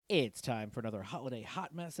It's time for another holiday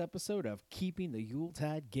hot mess episode of Keeping the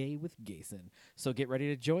Yuletide Gay with Gayson. So get ready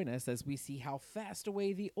to join us as we see how fast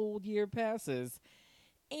away the old year passes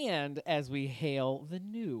and as we hail the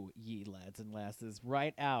new ye lads and lasses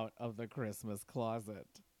right out of the Christmas closet.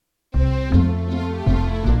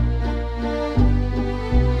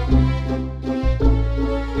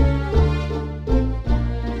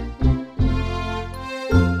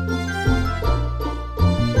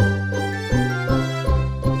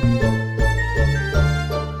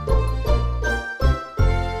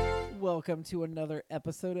 Welcome to another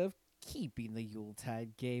episode of Keeping the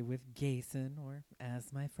Yuletide Gay with Gayson, or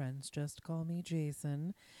as my friends just call me,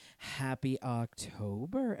 Jason. Happy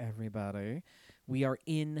October, everybody. We are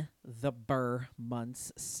in the Burr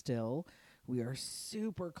months still. We are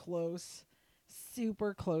super close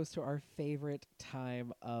to our favorite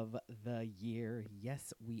time of the year.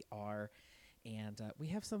 Yes, we are. And we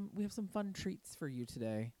have some fun treats for you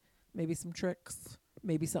today. Maybe some tricks,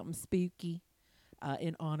 maybe something spooky.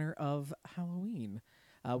 In honor of Halloween.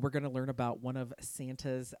 We're going to learn about one of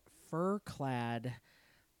Santa's fur-clad,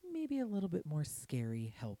 maybe a little bit more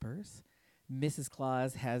scary helpers. Mrs.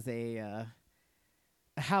 Claus has a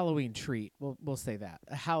Halloween treat. We'll say that.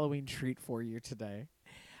 A Halloween treat for you today.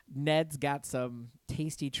 Ned's got some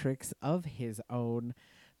tasty tricks of his own.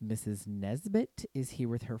 Mrs. Nesbit is here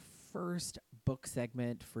with her first book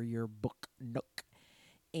segment for your book nook.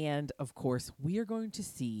 And, of course, we are going to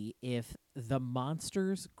see if The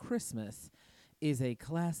Monsters Christmas is a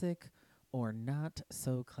classic or not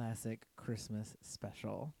so classic Christmas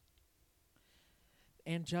special.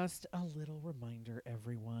 And just a little reminder,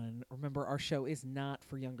 everyone. Remember, our show is not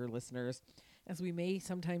for younger listeners, as we may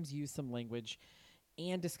sometimes use some language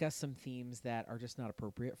and discuss some themes that are just not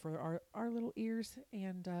appropriate for our little ears,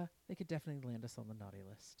 and they could definitely land us on the naughty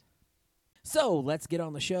list. So let's get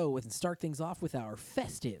on the show and start things off with our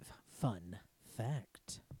festive fun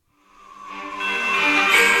fact.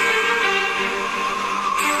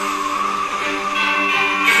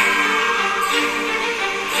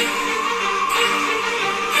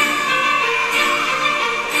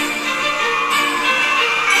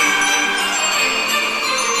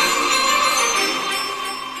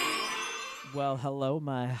 Well, hello,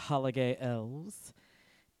 my holiday elves.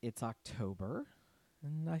 It's October.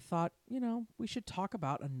 And I thought, we should talk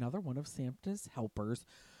about another one of Santa's helpers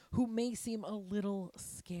who may seem a little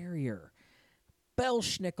scarier.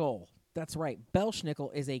 Belsnickel. That's right.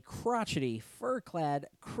 Belsnickel is a crotchety, fur-clad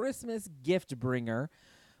Christmas gift bringer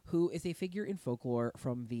who is a figure in folklore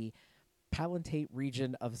from the Palatinate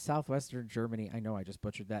region of southwestern Germany. I know I just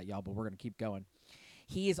butchered that, y'all, but we're going to keep going.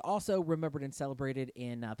 He is also remembered and celebrated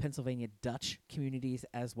in Pennsylvania Dutch communities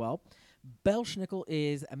as well. Belsnickel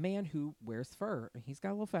is a man who wears fur. He's got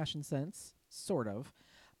a little fashion sense, sort of.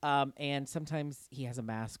 And sometimes he has a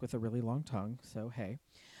mask with a really long tongue, so hey.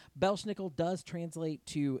 Belsnickel does translate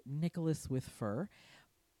to Nicholas with fur.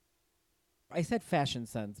 I said fashion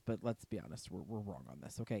sense, but let's be honest, we're wrong on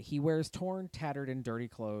this, okay? He wears torn, tattered, and dirty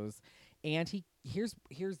clothes, and here's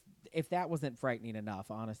if that wasn't frightening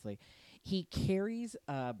enough, honestly, he carries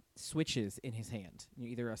switches in his hand,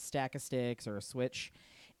 either a stack of sticks or a switch,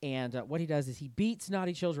 and what he does is he beats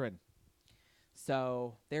naughty children.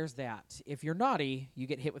 So there's that. If you're naughty, you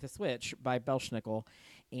get hit with a switch by Belsnickel,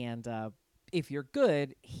 and if you're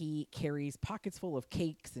good, he carries pockets full of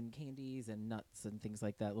cakes and candies and nuts and things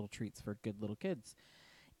like that, little treats for good little kids.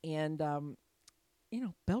 And,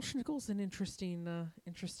 Belsnickel's an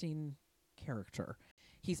interesting character.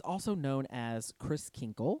 He's also known as Kris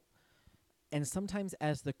Kinkle and sometimes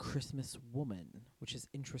as the Christmas Woman, which is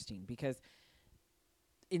interesting because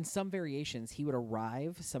in some variations, he would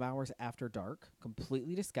arrive some hours after dark,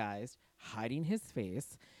 completely disguised, hiding his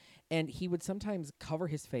face. And he would sometimes cover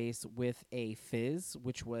his face with a fizz,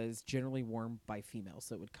 which was generally worn by females.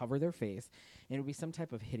 So it would cover their face, and it would be some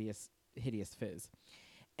type of hideous fizz.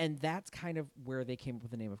 And that's kind of where they came up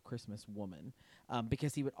with the name of Christmas Woman,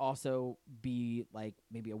 because he would also be like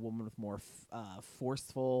maybe a woman with more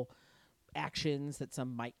forceful actions that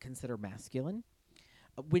some might consider masculine.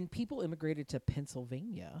 When people immigrated to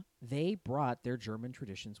Pennsylvania, they brought their German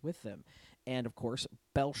traditions with them. And, of course,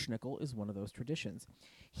 Belsnickel is one of those traditions.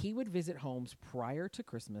 He would visit homes prior to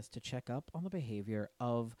Christmas to check up on the behavior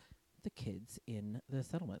of the kids in the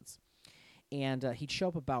settlements. And he'd show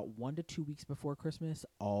up about 1 to 2 weeks before Christmas,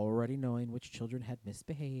 already knowing which children had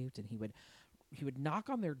misbehaved. And he would knock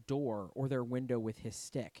on their door or their window with his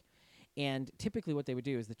stick. And typically what they would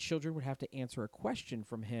do is the children would have to answer a question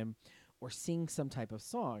from him or sing some type of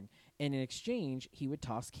song, and in exchange, he would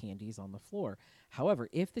toss candies on the floor. However,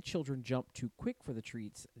 if the children jumped too quick for the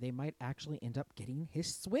treats, they might actually end up getting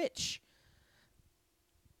his switch.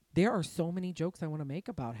 There are so many jokes I want to make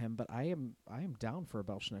about him, but I am down for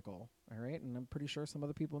Belschnickel. All right, and I'm pretty sure some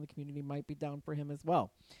other people in the community might be down for him as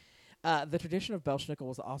well. The tradition of Belschnickel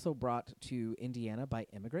was also brought to Indiana by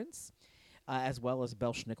immigrants, as well as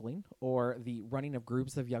Belschnickeling, or the running of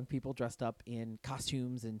groups of young people dressed up in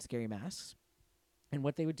costumes and scary masks. And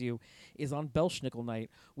what they would do is on Belschnickel night,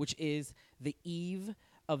 which is the eve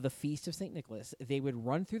of the Feast of St. Nicholas, they would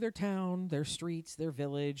run through their town, their streets, their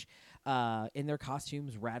village, in their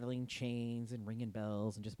costumes, rattling chains and ringing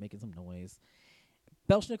bells and just making some noise.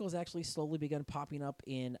 Belschnickel has actually slowly begun popping up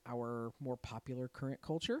in our more popular current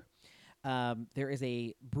culture. There is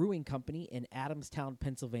a brewing company in Adamstown,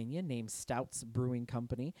 Pennsylvania, named Stouts Brewing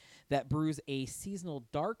Company that brews a seasonal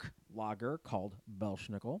dark lager called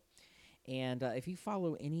Belschnickel. And if you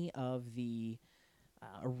follow any of the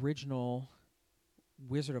original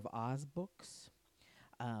Wizard of Oz books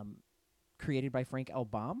created by Frank L.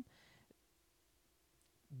 Baum,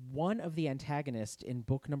 one of the antagonists in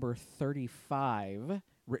book number 35,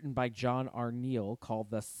 written by John R. Neal, called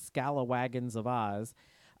The Scalawagons of Oz,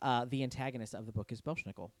 the antagonist of the book is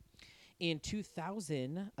Belschnickel. In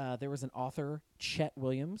 2000, there was an author, Chet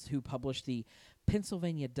Williams, who published the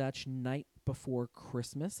Pennsylvania Dutch Night Before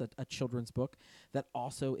Christmas, a children's book that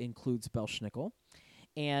also includes Belschnickel.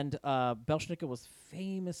 And Belschnickel was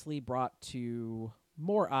famously brought to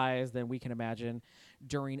more eyes than we can imagine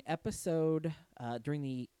during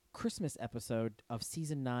the Christmas episode of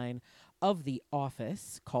season 9 of The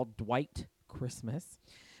Office called Dwight Christmas,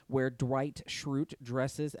 where Dwight Schrute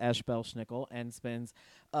dresses as Belschnickel and spends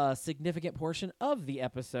a significant portion of the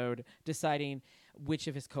episode deciding which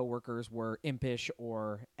of his coworkers were impish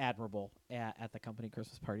or admirable at the company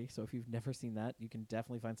Christmas party. So if you've never seen that, you can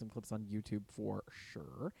definitely find some clips on YouTube for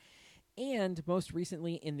sure. And most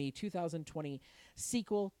recently, in the 2020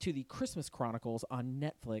 sequel to the Christmas Chronicles on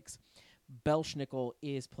Netflix, Belschnickel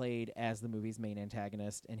is played as the movie's main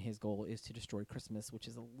antagonist, and his goal is to destroy Christmas, which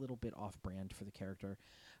is a little bit off-brand for the character.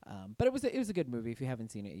 But it was a good movie. If you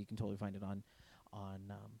haven't seen it, you can totally find it on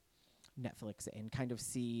Netflix and kind of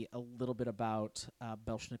see a little bit about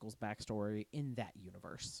Belschnickel's backstory in that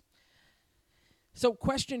universe. So,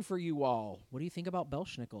 question for you all: what do you think about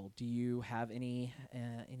Belschnickel? Do you have any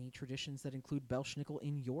traditions that include Belschnickel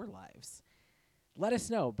in your lives? Let us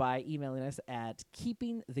know by emailing us at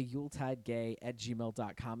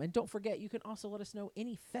keepingtheyuletidegay@gmail.com. And don't forget, you can also let us know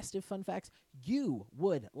any festive fun facts you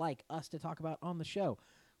would like us to talk about on the show.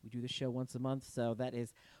 We do the show once a month, so that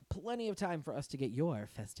is plenty of time for us to get your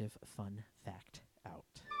festive fun fact out.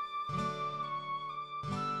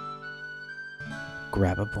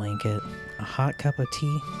 Grab a blanket, a hot cup of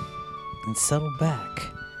tea, and settle back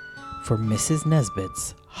for Mrs.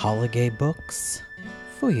 Nesbitt's Holiday Books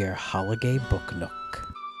for your Holiday Book Nook.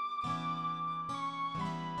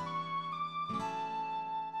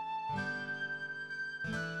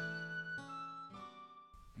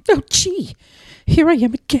 Oh, gee, here I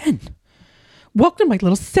am again. Welcome to my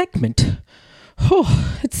little segment.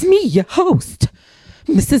 Oh, it's me, your host,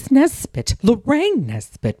 Mrs. Nesbitt, Lorraine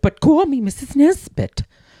Nesbitt, but call me Mrs. Nesbitt.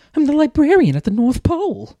 I'm the librarian at the North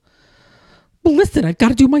Pole. Well, listen, I've got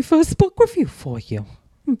to do my first book review for you.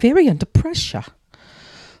 I'm very under pressure.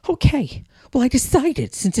 Okay, well, I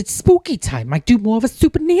decided since it's spooky time, I'd do more of a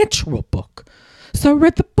supernatural book. So I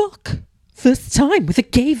read the book, First Time with a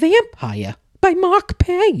Gay Vampire, by Mark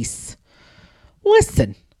Pace.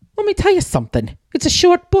 Listen, let me tell you something. It's a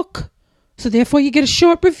short book, so therefore you get a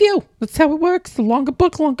short review. That's how it works. The longer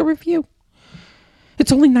book, longer review.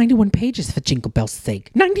 It's only 91 pages for Jingle Bell's sake.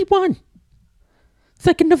 91! It's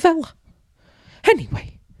like a novella.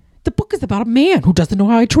 Anyway, the book is about a man who doesn't know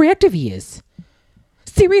how attractive he is.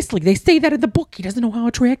 Seriously, they say that in the book. He doesn't know how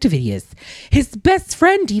attractive he is. His best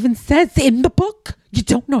friend even says in the book, you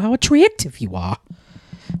don't know how attractive you are.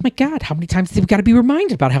 My God, how many times have we got to be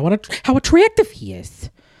reminded about how attractive he is?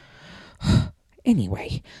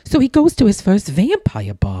 Anyway, so he goes to his first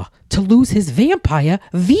vampire bar to lose his vampire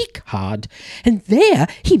V card, and there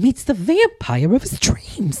he meets the vampire of his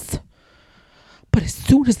dreams. But as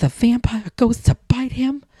soon as the vampire goes to bite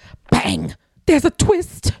him, bang, there's a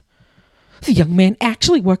twist. The young man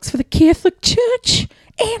actually works for the Catholic Church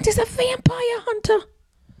and is a vampire hunter.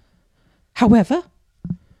 However,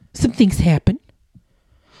 some things happen.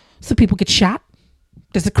 Some people get shot.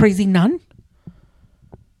 There's a crazy nun.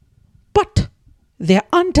 But their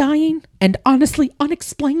undying and honestly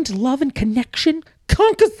unexplained love and connection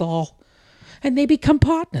conquers all, and they become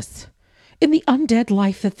partners in the undead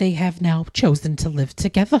life that they have now chosen to live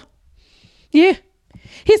together. Yeah,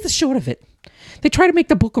 here's the short of it. They try to make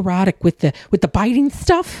the book erotic with the biting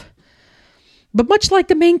stuff, but much like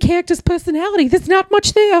the main character's personality, there's not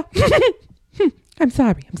much there. I'm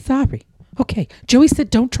sorry. Okay, Joey said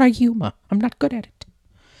don't try humor. I'm not good at it.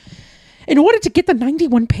 In order to get the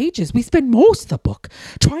 91 pages, we spend most of the book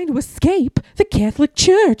trying to escape the Catholic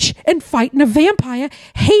Church and fighting a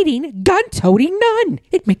vampire-hating, gun-toting nun.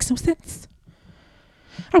 It makes no sense.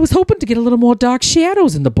 I was hoping to get a little more dark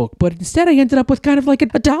shadows in the book, but instead I ended up with kind of like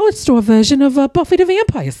a dollar store version of Buffy the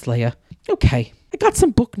Vampire Slayer. Okay, I got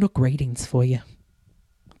some Book Nook ratings for you.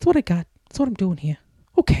 That's what I got. That's what I'm doing here.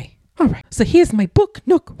 Okay, all right. So here's my Book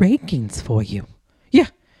Nook rankings for you. Yeah,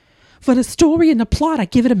 for the story and the plot, I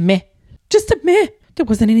give it a meh. Just a meh. There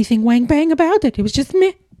wasn't anything wang bang about it. It was just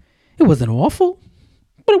meh. It wasn't awful,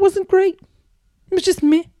 but it wasn't great. It was just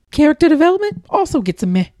meh. Character development also gets a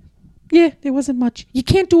meh. Yeah, there wasn't much. You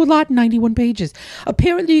can't do a lot in 91 pages.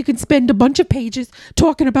 Apparently, you can spend a bunch of pages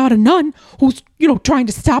talking about a nun who's, trying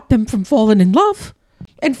to stop them from falling in love.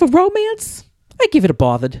 And for romance, I give it a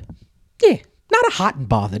bothered. Yeah, not a hot and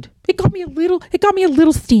bothered. It got me a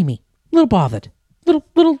little steamy. A little bothered.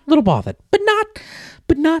 Little bothered.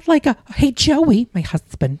 But not like a, hey, Joey, my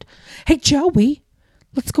husband. Hey, Joey,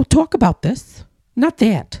 let's go talk about this. Not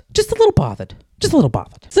that. Just a little bothered.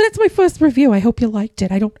 So that's my first review. I hope you liked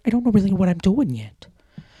it. I don't know really what I'm doing yet.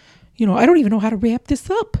 I don't even know how to wrap this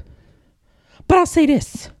up. But I'll say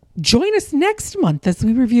this. Join us next month as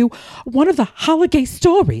we review one of the holiday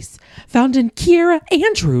stories found in Kira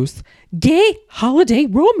Andrews' Gay Holiday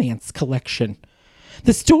Romance Collection.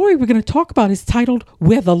 The story we're going to talk about is titled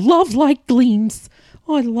Where the Love Light Gleams.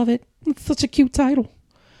 Oh, I love it. It's such a cute title.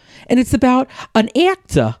 And it's about an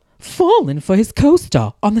actor fallen for his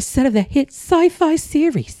co-star on the set of the hit sci-fi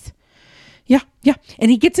series. Yeah.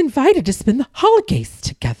 And he gets invited to spend the holidays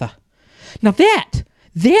together. Now that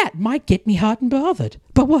might get me hot and bothered,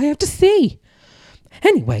 but we'll have to see.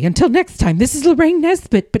 Anyway, until next time, this is Lorraine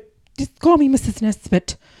Nesbitt, but just call me Mrs.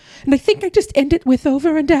 Nesbitt. And I think I just end it with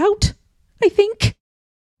over and out. I think.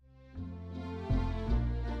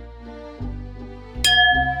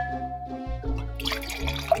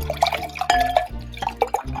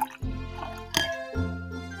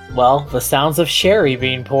 Well, the sounds of sherry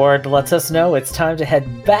being poured lets us know it's time to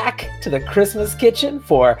head back to the Christmas kitchen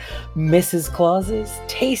for Mrs. Claus's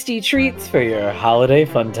tasty treats for your holiday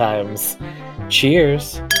fun times.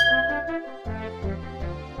 Cheers!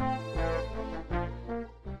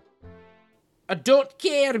 I don't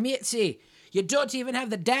care, matey. You don't even have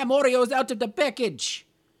the damn Oreos out of the package.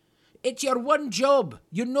 It's your one job.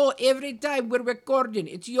 Every time we're recording,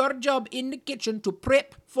 it's your job in the kitchen to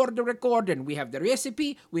prep for the recording. We have the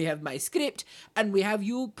recipe, we have my script, and we have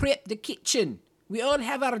you prep the kitchen. We all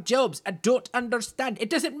have our jobs. I don't understand. It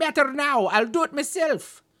doesn't matter now. I'll do it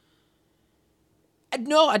myself.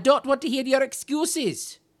 No, I don't want to hear your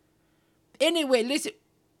excuses. Anyway, listen.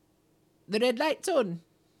 The red light's on.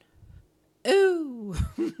 Oh,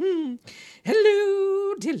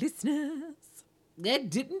 hello, dear listeners. I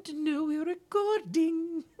didn't know we were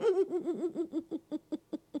recording.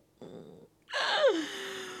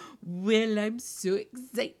 Well, I'm so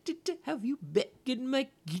excited to have you back in my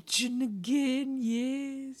kitchen again.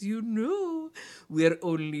 Yes, we're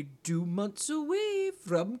only 2 months away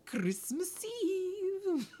from Christmas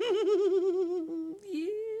Eve.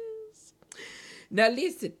 Yes. Now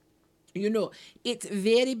listen. It's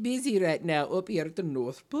very busy right now up here at the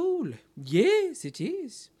North Pole. Yes, it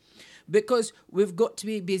is. Because we've got to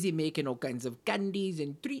be busy making all kinds of candies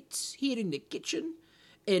and treats here in the kitchen.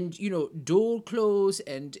 And, doll clothes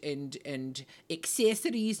and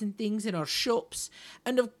accessories and things in our shops.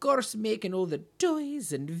 And, of course, making all the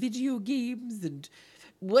toys and video games and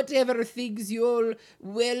whatever things you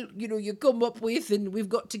come up with. And we've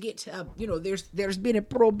got to get, there's been a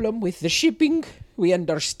problem with the shipping. We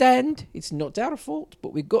understand. It's not our fault,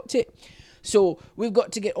 but we got it. So we've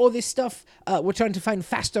got to get all this stuff. We're trying to find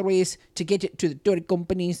faster ways to get it to the toy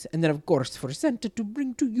companies. And then, of course, for Santa to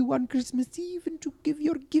bring to you on Christmas Eve and to give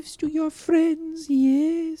your gifts to your friends.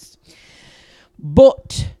 Yes.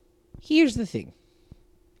 But here's the thing.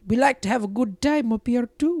 We like to have a good time up here,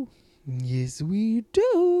 too. Yes, we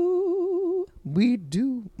do. We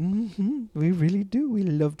do. We really do. We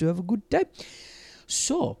love to have a good time.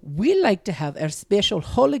 So we like to have our special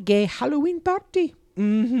holiday Halloween party.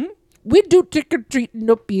 We do trick-or-treating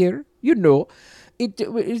up here, It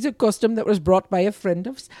is a custom that was brought by a friend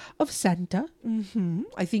of Santa.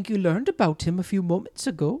 I think you learned about him a few moments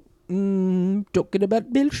ago. Talking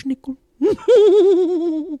about Belsnickel.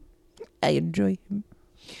 I enjoy him.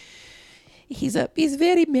 He's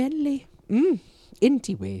very manly.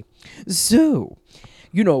 Anyway, so,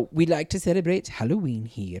 we like to celebrate Halloween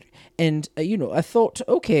here. And, I thought,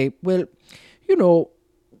 okay, well,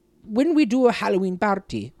 when we do a Halloween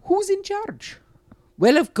party, who's in charge?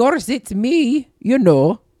 Well, of course, it's me, you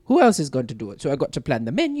know. Who else is going to do it? So I got to plan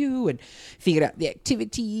the menu and figure out the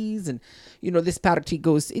activities, and this party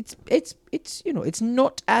goes. It's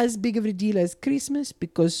not as big of a deal as Christmas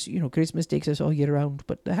because Christmas takes us all year round,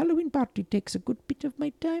 but the Halloween party takes a good bit of my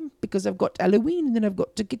time because I've got Halloween and then I've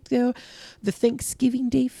got to get the Thanksgiving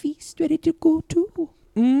Day feast ready to go to.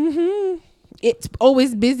 It's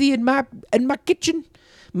always busy in my kitchen.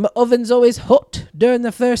 My oven's always hot during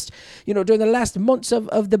during the last months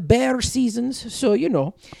of the bear seasons. So,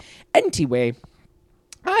 Anyway,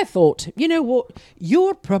 I thought, you know what?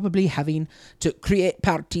 You're probably having to create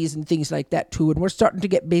parties and things like that too. And we're starting to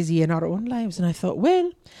get busy in our own lives. And I thought,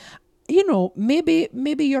 well, maybe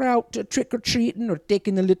you're out trick-or-treating or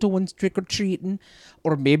taking the little ones trick-or-treating.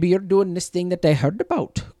 Or maybe you're doing this thing that I heard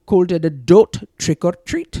about called an adult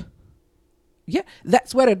trick-or-treat. Yeah,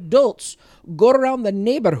 that's where adults go around the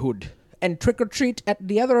neighborhood and trick-or-treat at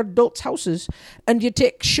the other adults' houses, and you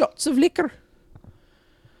take shots of liquor.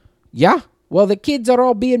 Yeah, well, the kids are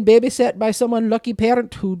all being babysat by some unlucky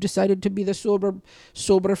parent who decided to be the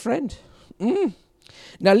sober friend.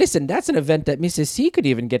 Now, listen, that's an event that Mrs. C could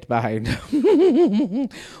even get behind.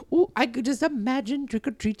 Oh, I could just imagine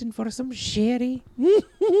trick-or-treating for some sherry.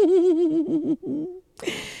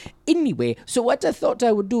 Anyway, so what I thought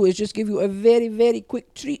I would do is just give you a very, very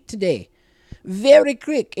quick treat today. Very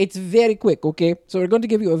quick. It's very quick, okay? So we're going to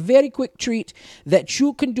give you a very quick treat that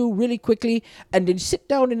you can do really quickly and then sit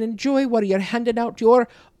down and enjoy while you're handing out your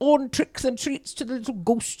own tricks and treats to the little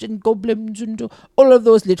ghosts and goblins and all of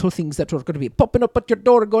those little things that are going to be popping up at your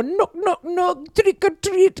door going, knock, knock, knock, trick or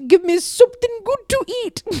treat, give me something good to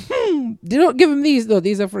eat. They don't give them these, though.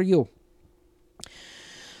 These are for you.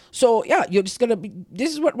 So, yeah, you're just going to be,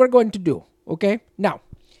 this is what we're going to do, okay? Now,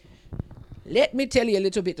 let me tell you a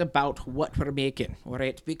little bit about what we're making, all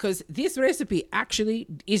right? Because this recipe actually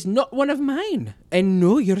is not one of mine. I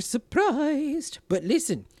know you're surprised. But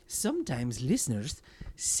listen, sometimes listeners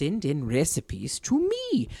send in recipes to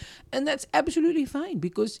me. And that's absolutely fine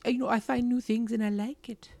because, I find new things and I like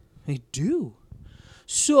it. I do.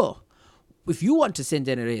 So, if you want to send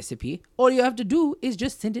in a recipe, all you have to do is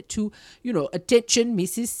just send it to, attention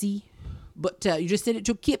Mrs. C. But you just send it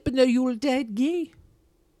to Keeping the Yuletide Gay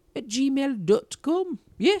at gmail.com.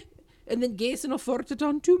 Yeah. And then Gayson will forward it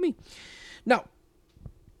on to me. Now,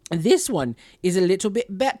 this one is a little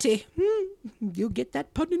bit batty. You'll get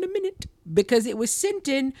that pun in a minute. Because it was sent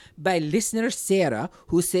in by listener Sarah,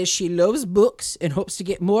 who says she loves books and hopes to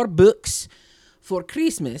get more books for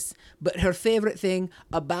Christmas, but her favorite thing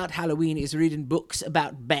about Halloween is reading books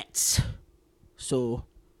about bats. So,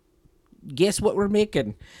 guess what we're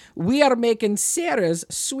making? We are making Sarah's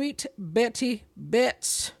Sweet Betty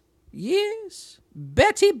Bats. Yes,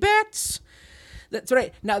 Betty Bats. That's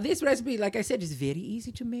right. Now, this recipe, like I said, is very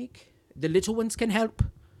easy to make. The little ones can help.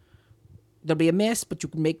 There'll be a mess, but you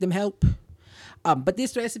can make them help. But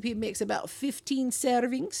this recipe makes about 15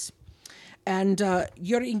 servings. And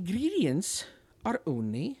your ingredients are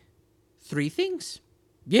only 3 things.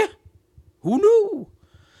 Yeah, who knew?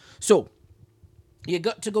 So, you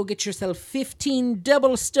got to go get yourself 15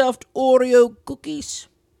 double-stuffed Oreo cookies.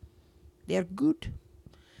 They're good.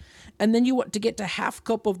 And then you want to get a half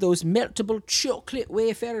cup of those meltable chocolate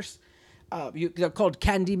wafers. They're called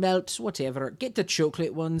candy melts, whatever. Get the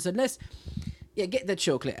chocolate ones, get the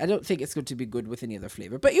chocolate. I don't think it's going to be good with any other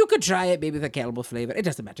flavor, but you could try it maybe with a caramel flavor. It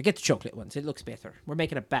doesn't matter. Get the chocolate ones. It looks better. We're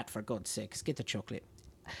making a bat, for God's sakes. Get the chocolate.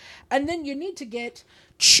 And then you need to get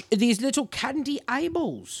these little candy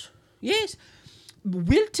eyeballs. Yes.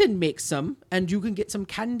 Wilton makes some, and you can get some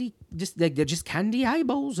candy, they're just candy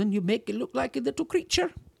eyeballs, and you make it look like a little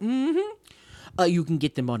creature. You can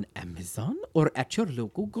get them on Amazon or at your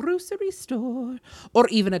local grocery store or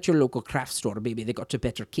even at your local craft store. Maybe they got a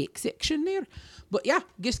better cake section there. But yeah,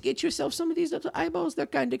 just get yourself some of these little eyeballs. They're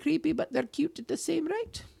kind of creepy, but they're cute at the same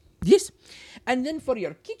rate. Yes. And then for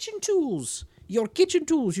your kitchen tools,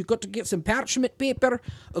 you've got to get some parchment paper,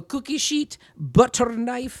 a cookie sheet, butter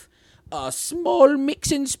knife, a small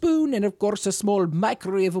mixing spoon, and of course a small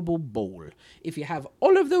microwavable bowl. If you have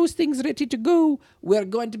all of those things ready to go, we're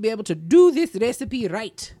going to be able to do this recipe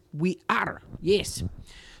right. We are, yes.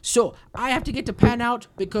 So I have to get the pan out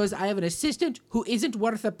because I have an assistant who isn't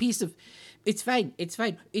worth a piece of... It's fine.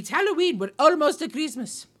 It's Halloween. We're almost at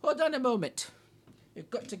Christmas. Hold on a moment. You've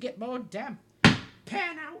got to get my own damn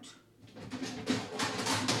pan out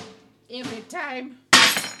every time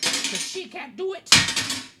because she can't do it.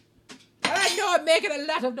 I know I'm making a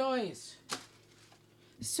lot of noise.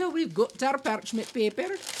 So we've got our parchment paper,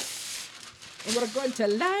 and we're going to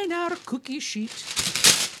line our cookie sheet.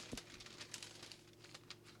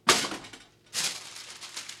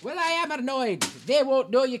 Well, I am annoyed. They won't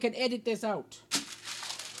know you can edit this out.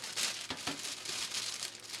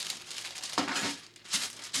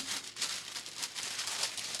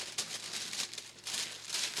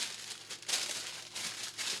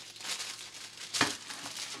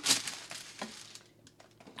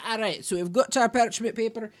 Alright, so we've got our parchment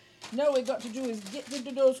paper. Now what we've got to do is get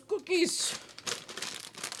into those cookies.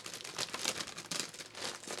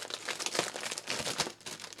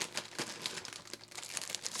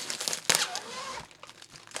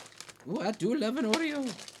 Oh, I do love an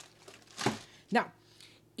Oreo. Now,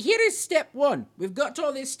 here is step one. We've got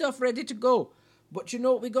all this stuff ready to go. But you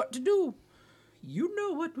know what we got to do? You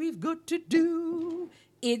know what we've got to do.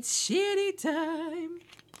 It's sherry time.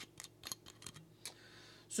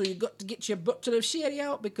 So you got to get your bottle of sherry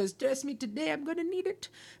out because trust me, today I'm going to need it.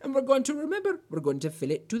 And we're going to remember, we're going to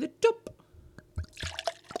fill it to the top.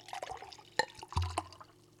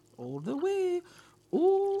 All the way.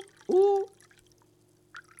 Ooh, ooh.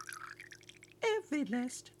 Every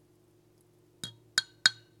last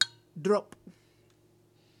drop.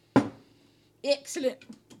 Excellent.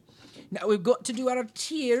 Now we've got to do our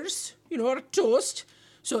cheers, our toast.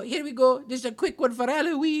 So here we go. Just a quick one for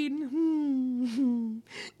Halloween.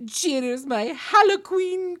 Cheers, my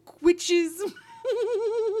Halloween witches.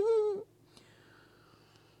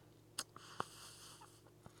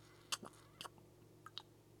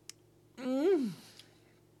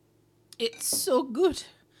 It's so good.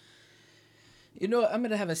 I'm going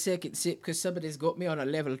to have a second sip because somebody's got me on a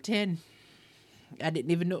level 10. I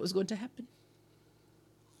didn't even know it was going to happen.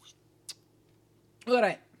 All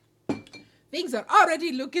right. Things are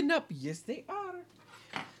already looking up. Yes, they are.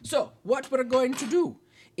 So, what we're going to do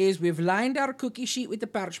is we've lined our cookie sheet with the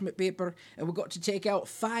parchment paper and we've got to take out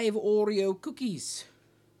 5 Oreo cookies.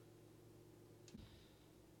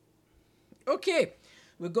 Okay.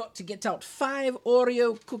 We've got to get out 5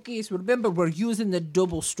 Oreo cookies. Remember, we're using the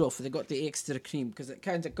double stuff. They got the extra cream because it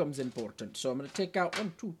kind of comes important. So I'm going to take out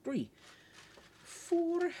 1, 2, 3,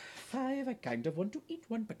 4, 5. I kind of want to eat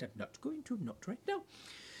one, but I'm not going to. Not right now.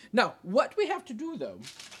 Now, what we have to do, though,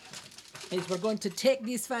 is we're going to take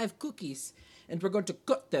these 5 cookies and we're going to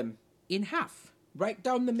cut them in half. Right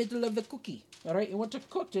down the middle of the cookie. All right? You want to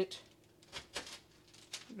cut it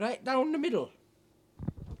right down the middle.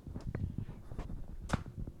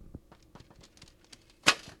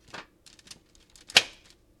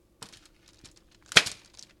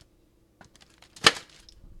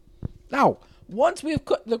 Now, once we've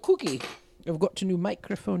cut the cookie, I've got a new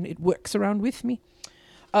microphone. It works around with me.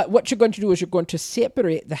 What you're going to do is you're going to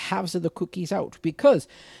separate the halves of the cookies out because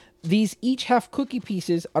these each half cookie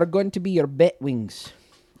pieces are going to be your bat wings.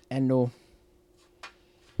 And no,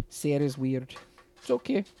 Sarah's weird. It's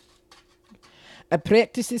okay. I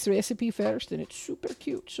practiced this recipe first and it's super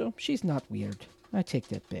cute, so she's not weird. I take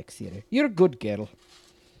that back, Sarah. You're a good girl.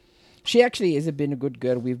 She actually has been a good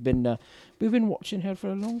girl. We've been watching her for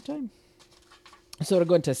a long time. So we're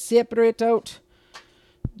going to separate out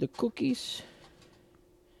the cookies.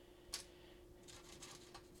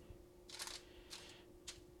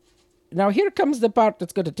 Now here comes the part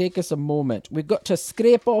that's going to take us a moment. We've got to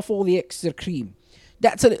scrape off all the extra cream.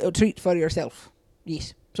 That's a little treat for yourself.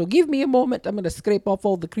 Yes. So give me a moment. I'm going to scrape off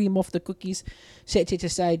all the cream off the cookies. Set it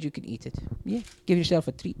aside. You can eat it. Yeah. Give yourself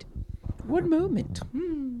a treat. One moment.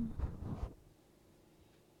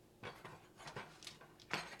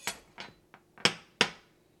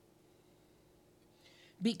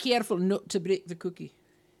 Be careful not to break the cookie.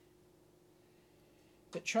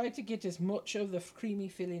 But try to get as much of the creamy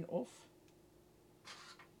filling off.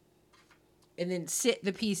 And then set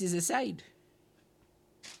the pieces aside.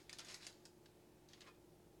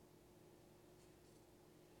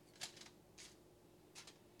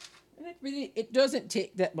 And it doesn't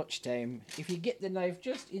take that much time. If you get the knife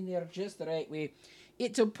just in there just the right way,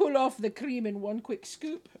 it'll pull off the cream in one quick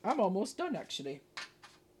scoop. I'm almost done, actually.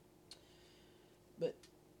 But,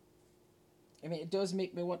 it does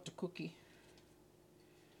make me want a cookie.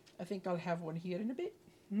 I think I'll have one here in a bit.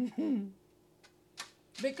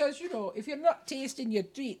 Because, if you're not tasting your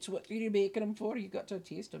treats, what are you making them for? You got to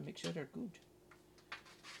taste them, make sure they're good.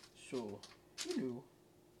 So,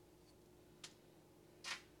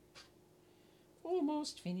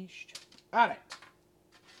 Almost finished. Alright.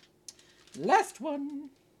 Last one.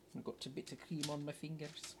 I've got a bit of cream on my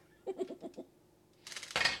fingers.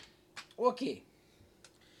 Okay.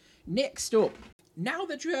 Next up. Now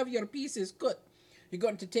that you have your pieces cut, you're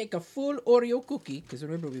going to take a full Oreo cookie, because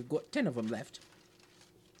remember we've got 10 of them left.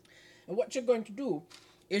 And what you're going to do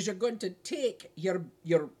is you're going to take your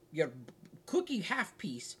cookie half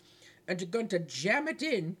piece and you're going to jam it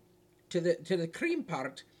in to the cream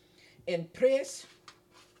part and press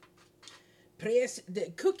press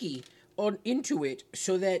the cookie on into it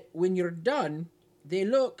so that when you're done, they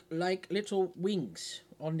look like little wings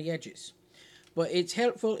on the edges. But it's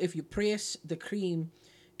helpful if you press the cream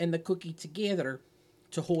and the cookie together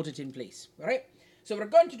to hold it in place. All right? So we're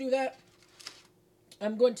going to do that.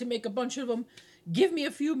 I'm going to make a bunch of them. Give me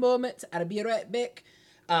a few moments. I'll be right back.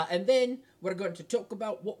 And then we're going to talk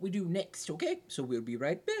about what we do next, okay? So we'll be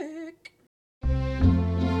right back.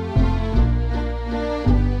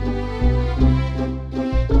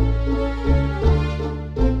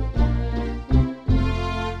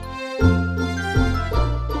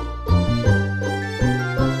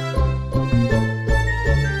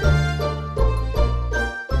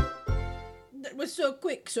 That was so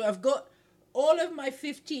quick. So I've got all of my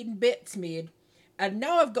 15 bits made. And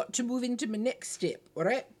now I've got to move into my next step, all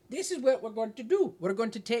right? This is what we're going to do. We're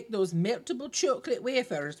going to take those meltable chocolate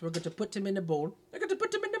wafers. We're going to put them in a bowl. We're going to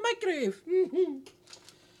put them in the microwave.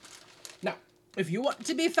 Now, if you want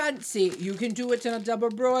to be fancy, you can do it in a double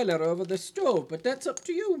broiler over the stove, but that's up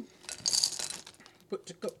to you. Put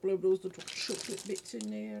a couple of those little chocolate bits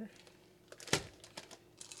in there.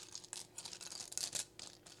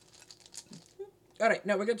 All right,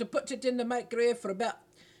 now we're going to put it in the microwave for about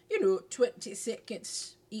 20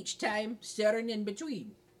 seconds each time, stirring in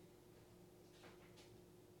between.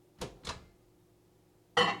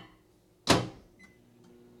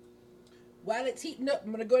 While it's heating up,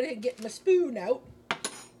 I'm going to go ahead and get my spoon out.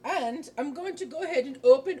 And I'm going to go ahead and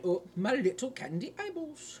open up my little candy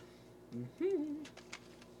eyeballs.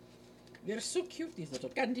 They're so cute, these little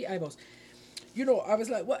candy eyeballs. I was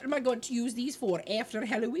like, what am I going to use these for after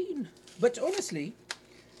Halloween? But honestly,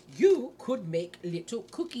 you could make little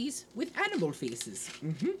cookies with animal faces.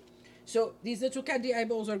 So these little candy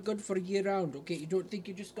eyeballs are good for year round, okay? You don't think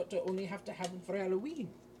you just got to only have to have them for Halloween.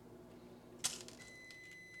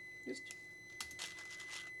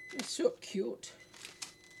 It's so cute.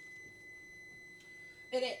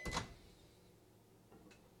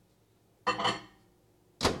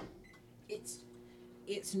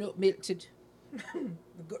 It's not melted.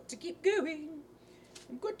 I've got to keep going.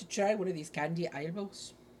 I'm going to try one of these candy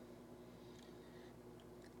eyeballs.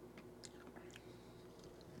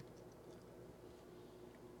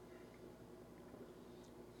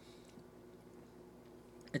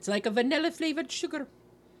 It's like a vanilla flavoured sugar.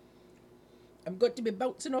 I'm going to be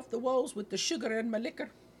bouncing off the walls with the sugar and my liquor.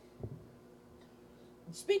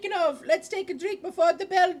 Speaking of, let's take a drink before the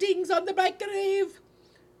bell dings on the microwave.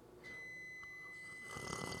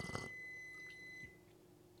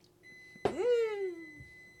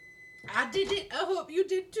 I did it. I hope you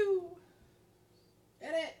did too.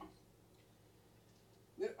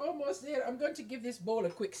 We're almost there. I'm going to give this bowl a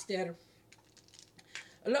quick stir.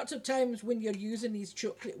 A lot of times when you're using these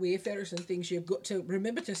chocolate wafers and things, you've got to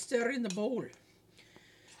remember to stir in the bowl.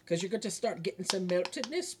 Because you're going to start getting some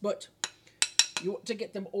meltedness, but you want to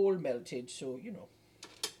get them all melted. So,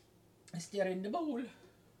 stir in the bowl.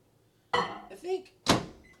 I think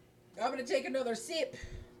I'm going to take another sip.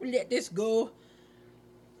 We'll let this go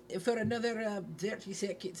for another 30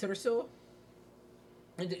 seconds or so.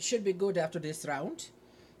 And it should be good after this round.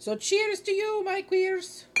 So cheers to you, my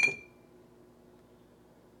queers.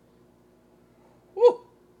 Woo!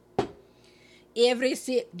 Every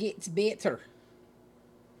sip gets better.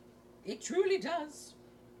 It truly does.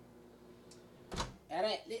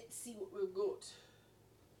 Alright, let's see what we've got.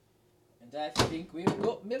 And I think we've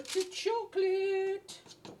got melted chocolate.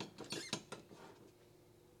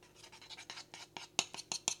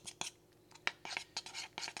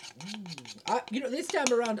 This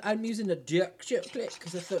time around I'm using a dark chocolate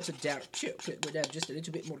because I thought a dark chocolate would have just a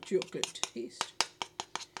little bit more chocolate taste.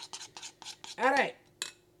 Alright,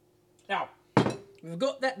 now we've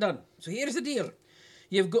got that done. So here's the deal.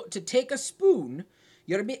 You've got to take a spoon,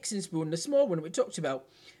 your mixing spoon, the small one we talked about,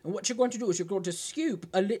 and what you're going to do is you're going to scoop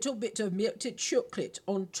a little bit of melted chocolate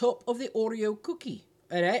on top of the Oreo cookie.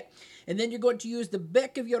 Alright, and then you're going to use the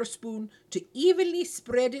back of your spoon to evenly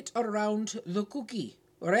spread it around the cookie.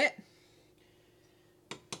 Alright?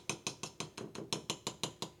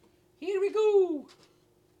 Here we go.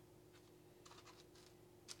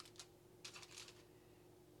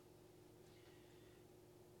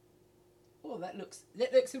 Oh, that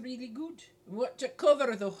looks really good. We want to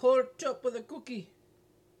cover the whole top of the cookie.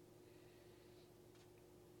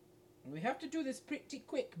 We have to do this pretty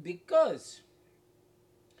quick because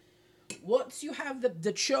once you have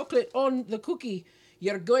the chocolate on the cookie,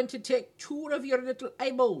 you're going to take two of your little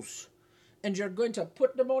eyeballs and you're going to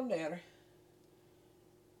put them on there.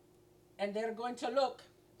 And they're going to look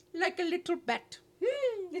like a little bat.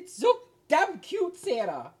 It's so damn cute,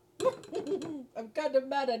 Sarah. I'm kind of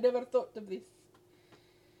mad I never thought of this.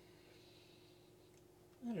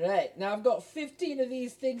 Right, now I've got 15 of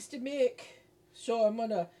these things to make. So I'm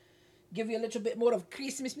gonna give you a little bit more of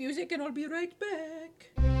Christmas music and I'll be right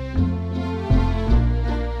back.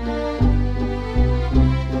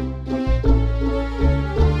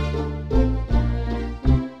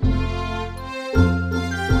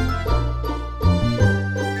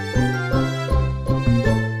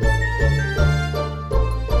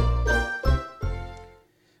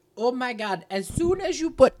 Oh my god, as soon as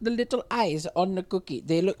you put the little eyes on the cookie,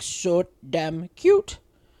 they look so damn cute.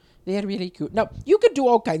 They're really cute. Now, you could do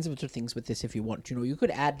all kinds of little things with this if you want. You know, you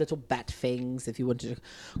could add little bat fangs if you wanted to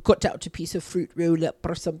cut out a piece of fruit roll up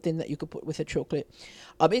or something that you could put with a chocolate.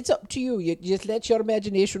 It's up to you. You just let your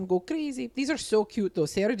imagination go crazy. These are so cute, though.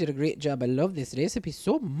 Sarah did a great job. I love this recipe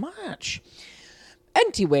so much.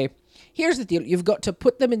 Anyway, here's the deal. You've got to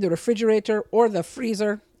put them in the refrigerator or the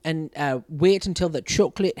freezer and wait until the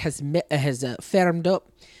chocolate has firmed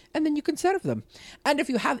up, and then you can serve them. And if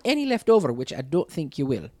you have any left over, which I don't think you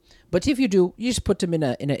will, but if you do, you just put them in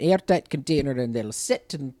an airtight container and they'll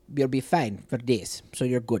sit and you'll be fine for days. So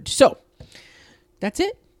you're good. So that's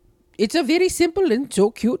it. It's a very simple and so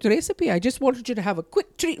cute recipe. I just wanted you to have a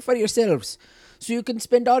quick treat for yourselves so you can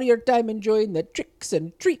spend all your time enjoying the tricks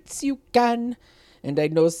and treats you can. And I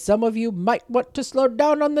know some of you might want to slow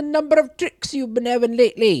down on the number of tricks you've been having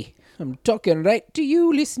lately. I'm talking right to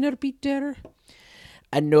you, listener Peter.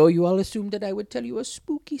 I know you all assumed that I would tell you a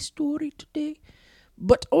spooky story today.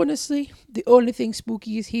 But honestly, the only thing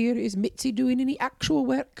spooky is here is Mitzi doing any actual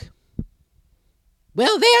work.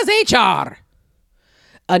 Well, there's HR.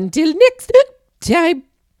 Until next time,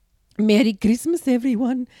 Merry Christmas,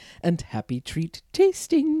 everyone, and happy treat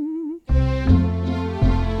tasting.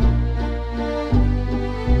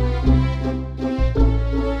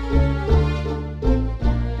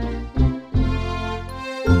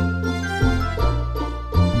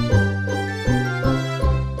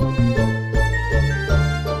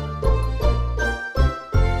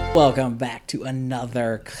 Welcome back to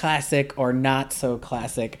another classic or not so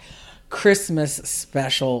classic Christmas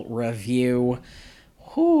special review.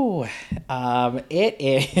 Whew. It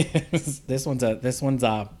is this one's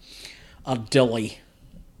a dilly.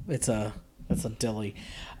 It's a dilly.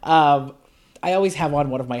 I always have on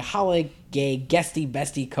one of my holiday guesty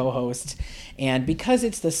bestie co-hosts, and because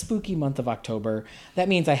it's the spooky month of October, that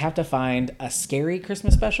means I have to find a scary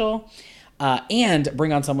Christmas special. And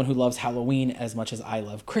bring on someone who loves Halloween as much as I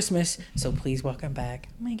love Christmas. So please welcome back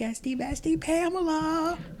my guesty bestie,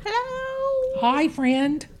 Pamela. Hello. Hi,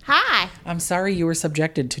 friend. Hi. I'm sorry you were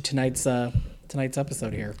subjected to tonight's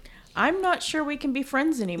episode here. I'm not sure we can be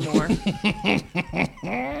friends anymore.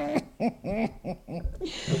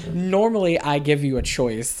 Normally, I give you a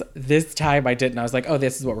choice. This time I didn't. I was like, oh,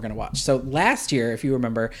 this is what we're going to watch. So last year, if you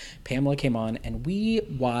remember, Pamela came on and we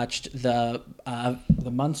watched the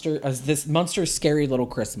Munster's Scary Little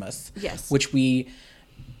Christmas. Yes. Which we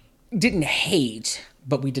didn't hate,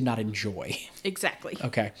 but we did not enjoy. Exactly.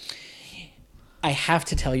 Okay. I have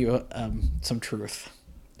to tell you some truth.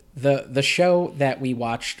 The show that we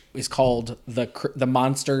watched is called The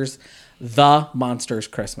Monsters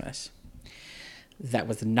Christmas. That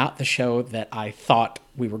was not the show that I thought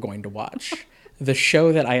we were going to watch. The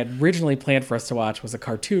show that I had originally planned for us to watch was a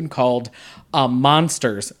cartoon called A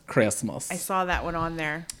Monsters Christmas. I saw that one on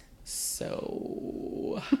there.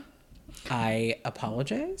 So I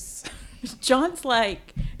apologize. John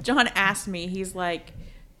asked me, he's like,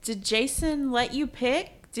 did Jason let you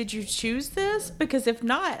pick? Did you choose this? Because if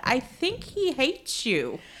not, I think he hates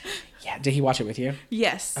you. Yeah, did he watch it with you?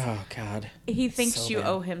 Yes. Oh, God. He thinks So you bad.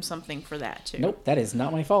 owe him something for that, too. Nope, that is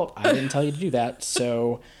not my fault. I didn't tell you to do that.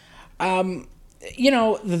 So,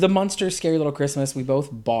 the Munsters Scary Little Christmas, we both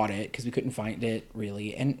bought it because we couldn't find it,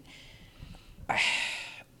 really. And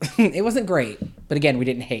it wasn't great. But again, we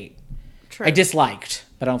didn't hate. True. I disliked,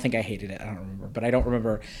 but I don't think I hated it. I don't remember. But I don't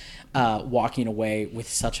remember walking away with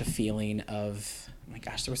such a feeling of... Oh my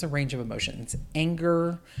gosh, there was a range of emotions.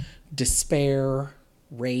 Anger, despair,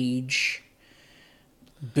 rage,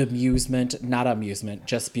 bemusement, not amusement,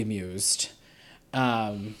 just bemused.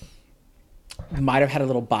 Might have had a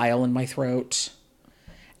little bile in my throat.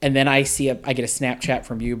 And then I get a Snapchat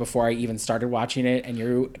from you before I even started watching it, and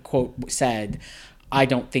your quote said, I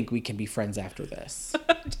don't think we can be friends after this.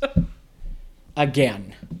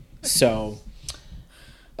 Again. So...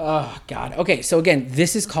 Oh, God. Okay, so again,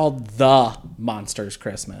 this is called The Monsters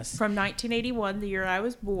Christmas. From 1981, the year I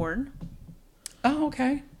was born. Oh,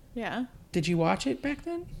 okay. Yeah. Did you watch it back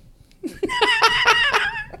then?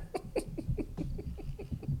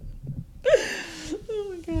 Oh,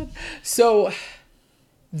 my God. So,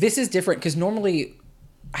 this is different because normally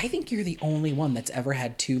I think you're the only one that's ever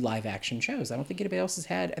had 2 live action shows. I don't think anybody else has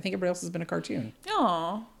had. I think everybody else has been a cartoon.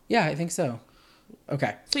 Aw. Yeah, I think so.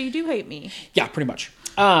 Okay. So you do hate me. Yeah, pretty much.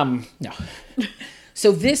 No.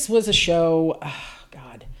 So this was a show. Oh,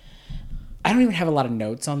 God, I don't even have a lot of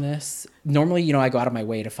notes on this. Normally, I go out of my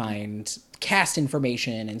way to find cast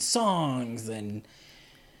information and songs, and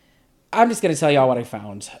I'm just gonna tell y'all what I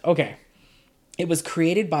found. Okay. It was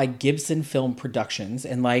created by Gibson Film Productions,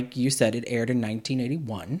 and like you said, it aired in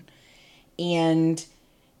 1981. And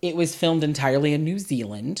it was filmed entirely in New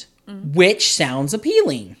Zealand, which sounds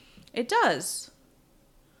appealing. It does.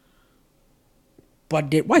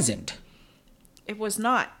 But it wasn't. It was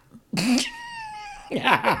not.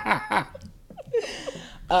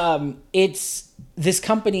 It's this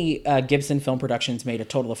company, Gibson Film Productions, made a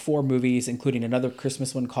total of 4 movies, including another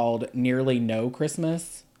Christmas one called Nearly No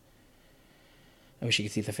Christmas. I wish you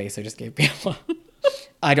could see the face I just gave Bella.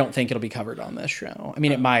 I don't think it'll be covered on this show. I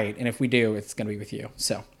mean, it might, and if we do, it's going to be with you.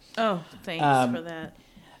 So. Oh, thanks for that.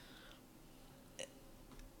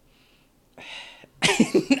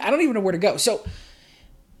 I don't even know where to go. So,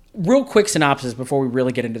 real quick synopsis before we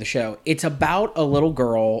really get into the show. It's about a little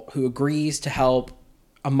girl who agrees to help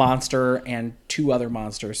a monster and 2 other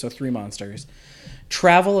monsters, so 3 monsters,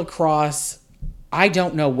 travel across, I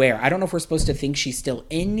don't know where. I don't know if we're supposed to think she's still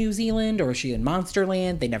in New Zealand or is she in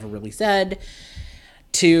Monsterland. They never really said.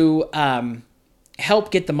 To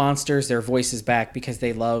help get the monsters their voices back because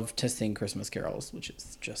they love to sing Christmas carols, which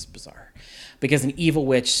is just bizarre. Because an evil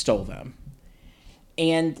witch stole them.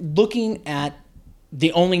 And looking at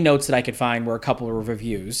the only notes that I could find were a couple of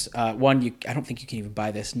reviews. One, I don't think you can even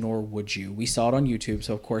buy this, nor would you. We saw it on YouTube,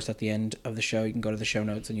 so of course at the end of the show you can go to the show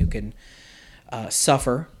notes and you can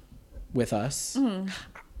suffer with us.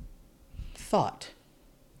 Thought,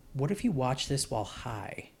 what if you watch this while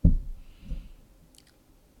high?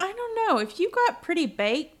 I don't know. If you got pretty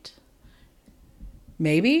baked,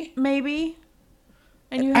 Maybe.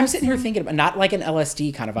 And you I'm sitting here thinking about not like an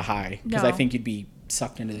LSD kind of a high, because I No. think you'd be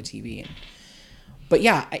sucked into the TV. But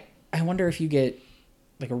yeah, I wonder if you get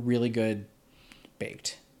like a really good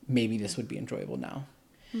baked, maybe this would be enjoyable now.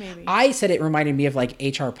 maybe. I said it reminded me of like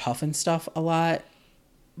HR Puffin stuff a lot,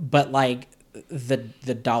 but like the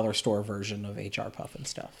dollar store version of HR Puffin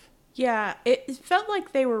stuff. Yeah, it felt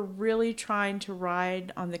like they were really trying to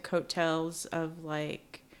ride on the coattails of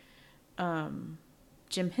like Jim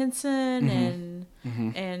Henson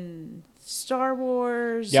and Star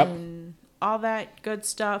Wars Yep. and all that good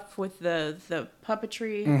stuff with the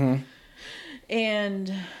puppetry.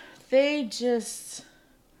 And they just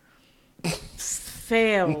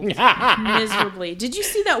failed miserably. Did you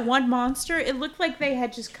see that one monster? It looked like they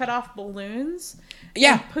had just cut off balloons.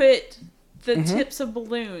 Yeah. And put the tips of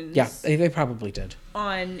balloons Yeah, they probably did.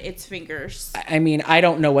 on its fingers. I mean, I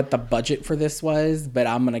don't know what the budget for this was, but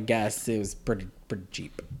I'm gonna guess it was pretty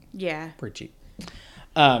cheap. Yeah. Pretty cheap.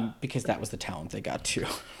 Because that was the talent they got too.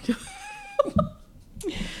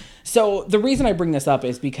 So the reason I bring this up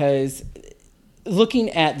is because looking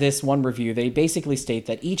at this one review, they basically state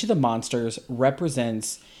that each of the monsters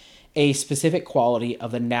represents a specific quality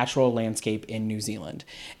of the natural landscape in New Zealand.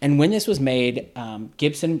 And when this was made,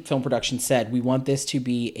 Gibson Film Production said, we want this to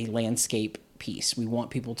be a landscape piece. We want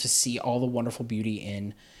people to see all the wonderful beauty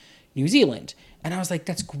in New Zealand. And I was like,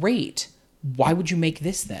 that's great. Why would you make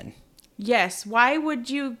this then? Yes. Why would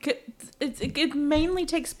you? It mainly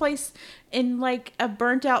takes place in like a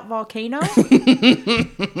burnt out volcano.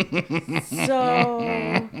 So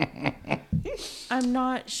I'm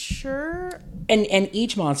not sure. And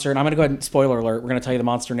each monster, and I'm going to go ahead and spoiler alert, we're going to tell you the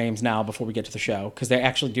monster names now before we get to the show, because they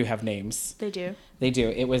actually do have names. They do. They do.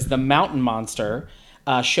 It was the mountain monster,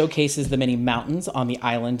 showcases the many mountains on the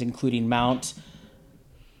island, including Mount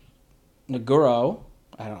Nguro.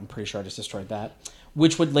 I'm pretty sure I just destroyed that.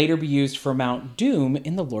 Which would later be used for Mount Doom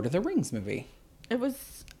in the Lord of the Rings movie. It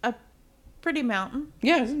was a pretty mountain.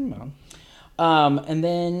 Yeah, it's a mountain. And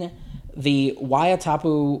then the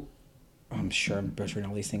Waiatapu, I'm sure I'm butchering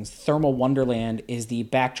all these things, Thermal Wonderland is the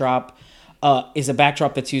backdrop, is a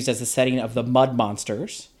backdrop that's used as the setting of the mud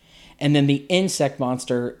monsters. And then the insect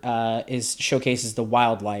monster showcases the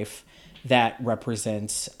wildlife that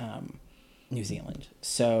represents New Zealand.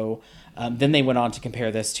 So then they went on to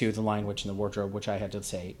compare this to The Lion, Witch, and the Wardrobe, which I had to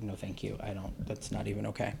say, no, thank you. That's not even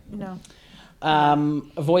okay. No.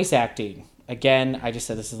 Voice acting. Again, I just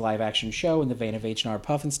said this is a live action show in the vein of H&R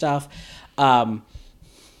Puff and stuff.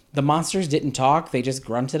 The monsters didn't talk. They just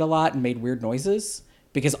grunted a lot and made weird noises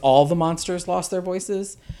because all the monsters lost their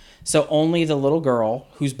voices. So only the little girl,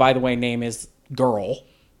 whose, by the way, name is Girl,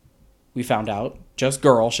 we found out, just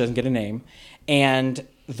Girl, she doesn't get a name, and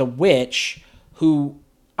the witch, who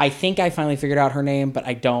I think I finally figured out her name, but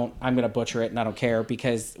I'm going to butcher it, and I don't care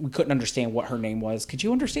because we couldn't understand what her name was. Could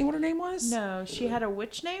you understand what her name was? No, she had a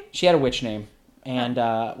witch name? She had a witch name, and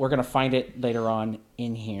we're going to find it later on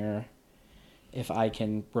in here if I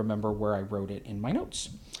can remember where I wrote it in my notes.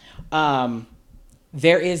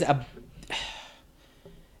 There is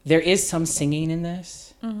some singing in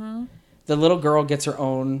this. Mm-hmm. The little girl gets her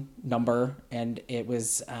own number, and it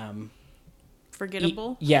was...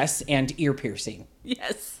 Forgettable? Yes, and ear piercing.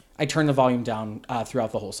 Yes. I turned the volume down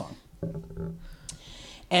throughout the whole song.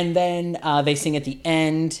 And then they sing at the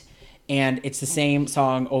end, and it's the same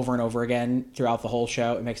song over and over again throughout the whole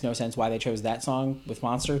show. It makes no sense why they chose that song with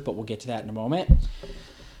monsters, but we'll get to that in a moment.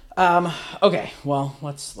 Okay, well,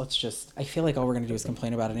 let's just... I feel like all we're going to do is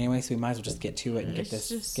complain about it anyway, so we might as well just get to it and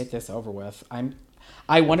get this over with.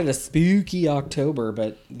 I wanted a spooky October,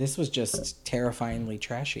 but this was just terrifyingly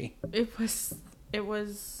trashy. It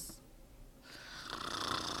was...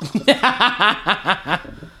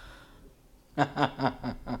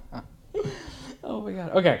 Oh my god.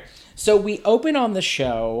 Okay. So we open on the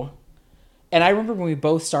show, and I remember when we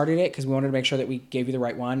both started it because we wanted to make sure that we gave you the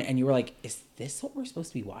right one, and you were like, is this what we're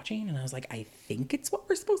supposed to be watching? And I was like, I think it's what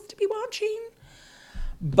we're supposed to be watching.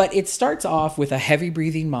 But it starts off with a heavy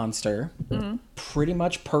breathing monster, pretty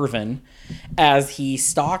much Pervin, as he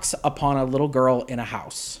stalks upon a little girl in a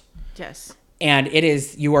house. Yes. And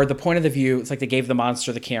you are the point of the view. It's like they gave the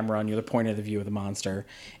monster the camera and you're the point of the view of the monster.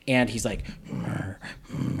 And he's like, murr,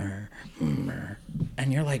 murr, murr.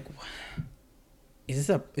 And you're like, is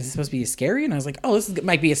this supposed to be scary? And I was like, oh,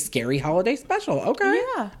 might be a scary holiday special. Okay.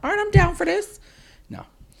 Yeah. All right, I'm down for this. No.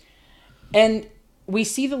 And we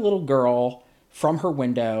see the little girl from her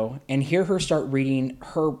window and hear her start reading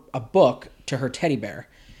a book to her teddy bear.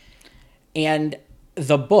 And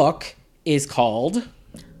the book is called...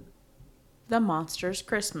 The Monsters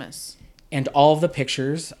Christmas. And all of the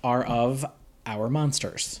pictures are of our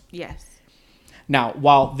monsters. Yes. Now,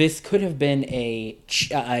 while this could have been a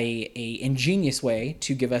ingenious way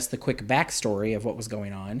to give us the quick backstory of what was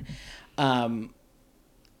going on,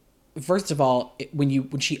 first of all,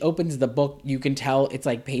 when she opens the book, you can tell it's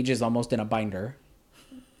like pages almost in a binder.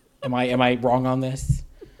 Am I wrong on this?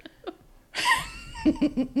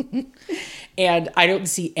 And I don't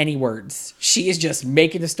see any words. She is just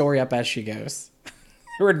making the story up as she goes.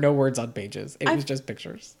 There were no words on pages. It was just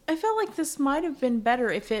pictures. I felt like this might have been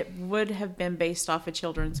better if it would have been based off a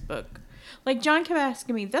children's book. Like, John kept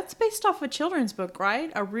asking me, that's based off a children's book,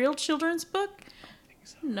 right? A real children's book? I don't think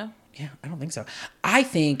so. No. Yeah, I don't think so. I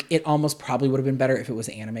think it almost probably would have been better if it was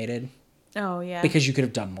animated. Oh, yeah. Because you could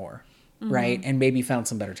have done more, right? And maybe found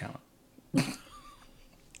some better talent.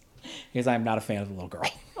 Because I'm not a fan of the little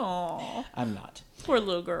girl. Aww. I'm not. Poor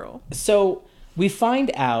little girl. So we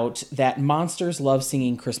find out that monsters love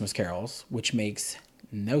singing Christmas carols, which makes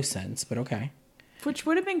no sense, but okay. Which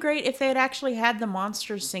would have been great if they had actually had the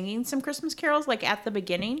monsters singing some Christmas carols, like at the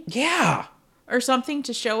beginning. Yeah. Or something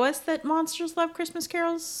to show us that monsters love Christmas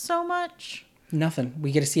carols so much. Nothing.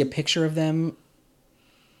 We get to see a picture of them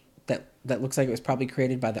that looks like it was probably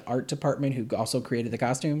created by the art department who also created the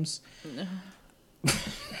costumes.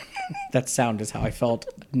 That sound is how I felt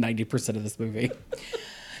 90% of this movie.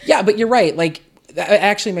 Yeah, but you're right. Like, that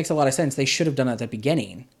actually makes a lot of sense. They should have done it at the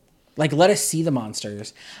beginning. Like, let us see the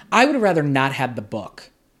monsters. I would have rather not had the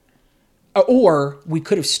book. Or we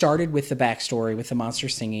could have started with the backstory, with the monster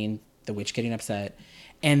singing, the witch getting upset,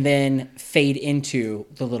 and then fade into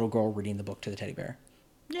the little girl reading the book to the teddy bear.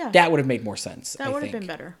 Yeah. That would have made more sense. That would have been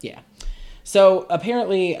better. Yeah. So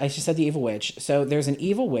apparently, I just said the evil witch. So there's an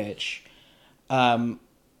evil witch.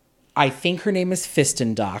 I think her name is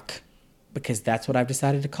Fistendock, because that's what I've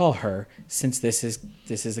decided to call her. Since this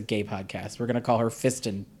is a gay podcast, we're gonna call her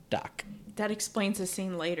Fistendock. That explains a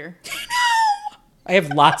scene later. I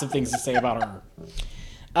have lots of things to say about her.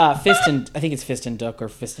 I think it's Fistendock or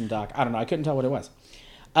Fistendock. I don't know. I couldn't tell what it was.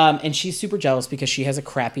 And she's super jealous because she has a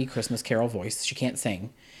crappy Christmas Carol voice. She can't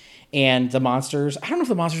sing. And the monsters, I don't know if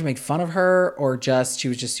the monsters made fun of her or just she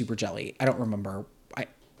was just super jelly. I don't remember.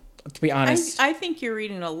 To be honest, I think you're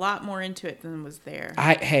reading a lot more into it than was there.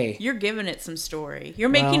 Hey, you're giving it some story. You're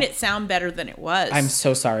making it sound better than it was. I'm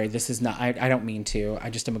so sorry. This is not. I don't mean to.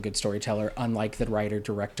 I just am a good storyteller, unlike the writer,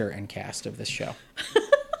 director, and cast of this show.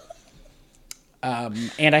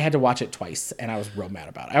 And I had to watch it twice, and I was real mad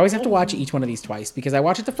about it. I always have to watch each one of these twice because I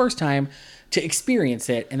watch it the first time to experience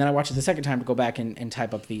it, and then I watch it the second time to go back and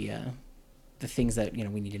type up the things that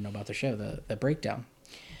we need to know about the show, the breakdown.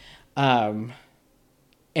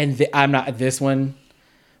 And I'm not this one.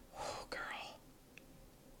 Oh, girl.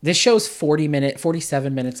 This show's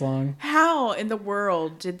 47 minutes long. How? how in the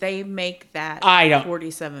world did they make that I don't-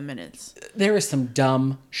 47 minutes? There is some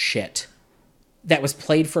dumb shit that was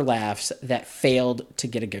played for laughs that failed to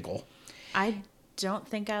get a giggle. I don't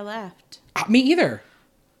think I laughed. Me either.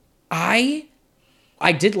 I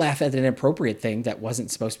did laugh at an inappropriate thing that wasn't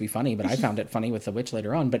supposed to be funny, but I found it funny with the witch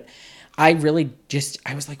later on. But I really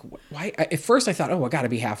I was like, why? At first I thought, oh, I got to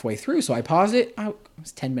be halfway through. So I paused it. I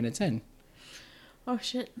was 10 minutes in. Oh,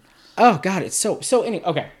 shit. Oh, God. It's so anyway.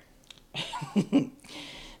 Okay.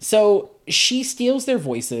 So she steals their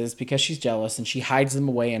voices because she's jealous and she hides them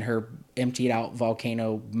away in her emptied out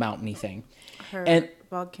volcano mountainy thing. Her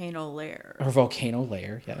volcano lair. Her volcano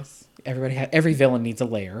lair, yes. Every villain needs a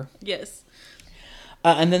lair. Yes.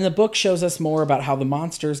 And then the book shows us more about how the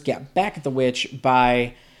monsters get back at the witch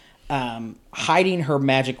by hiding her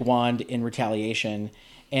magic wand in retaliation.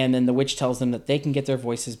 And then the witch tells them that they can get their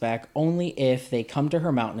voices back only if they come to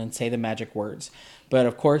her mountain and say the magic words. But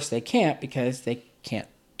of course they can't because they can't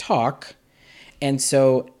talk. And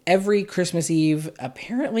so every Christmas Eve,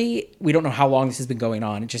 apparently, we don't know how long this has been going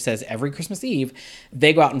on. It just says every Christmas Eve,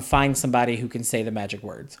 they go out and find somebody who can say the magic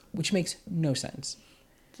words, which makes no sense.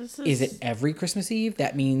 Is it every Christmas Eve?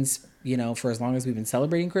 That means, for as long as we've been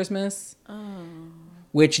celebrating Christmas. Oh.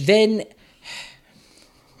 Which then,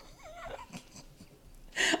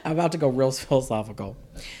 I'm about to go real philosophical.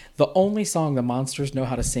 The only song the monsters know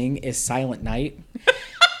how to sing is Silent Night.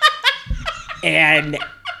 And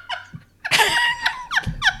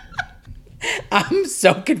I'm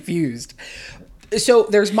so confused. So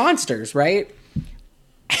there's monsters, right?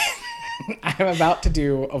 I'm about to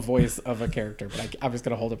do a voice of a character, but I'm just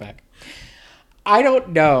going to hold it back. I don't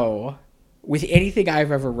know, with anything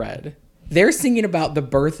I've ever read, they're singing about the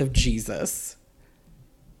birth of Jesus.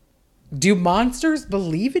 Do monsters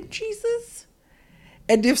believe in Jesus?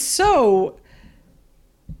 And if so,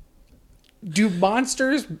 do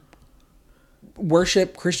monsters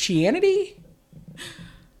worship Christianity?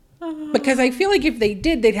 Because I feel like if they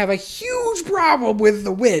did, they'd have a huge problem with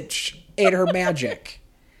the witch and her magic.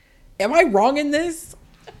 Am I wrong in this?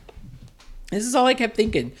 This is all I kept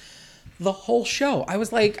thinking. The whole show. I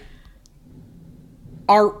was like,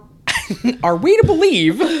 are we to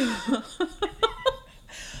believe?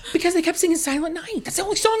 Because they kept singing Silent Night. That's the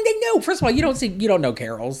only song they know. First of all, you don't know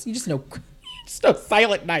carols. You just know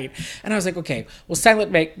Silent Night. And I was like, okay, well,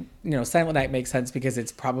 Silent Night makes sense because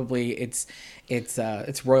it's probably it's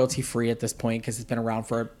royalty free at this point because it's been around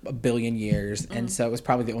for a billion years, and so it was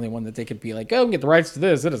probably the only one that they could be like, oh, get the rights to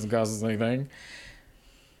this. It doesn't cost us anything.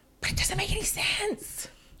 But it doesn't make any sense.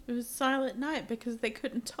 It was Silent Night because they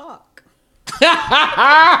couldn't talk.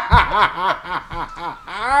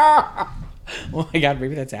 Oh my God,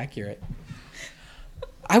 maybe that's accurate.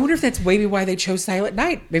 I wonder if that's maybe why they chose Silent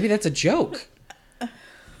Night. Maybe that's a joke.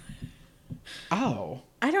 Oh.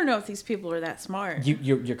 I don't know if these people are that smart.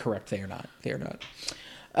 You're correct. They are not. They are not.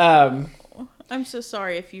 I'm so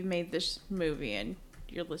sorry if you made this movie and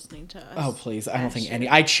you're listening to us. Oh, please. I don't think any.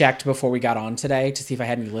 I checked before we got on today to see if I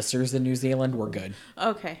had any listeners in New Zealand. We're good.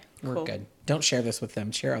 Okay, We're cool. good. Don't share this with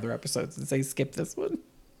them. Share other episodes and say skip this one.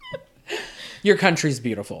 Your country's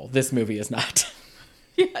beautiful. This movie is not.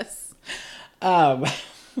 Yes.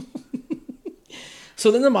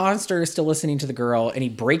 So then the monster is still listening to the girl, and he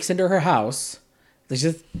breaks into her house. He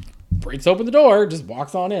just breaks open the door, just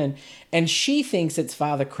walks on in, and she thinks it's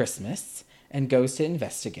Father Christmas and goes to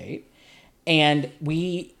investigate. And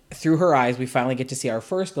through her eyes, we finally get to see our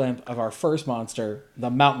first glimpse of our first monster, the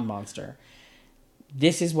mountain monster.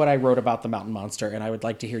 This is what I wrote about the mountain monster, and I would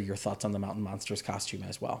like to hear your thoughts on the mountain monster's costume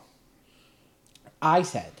as well. I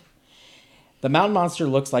said, the mountain monster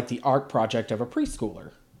looks like the art project of a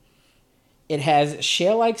preschooler. It has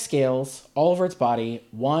shell-like scales all over its body,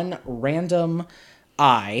 one random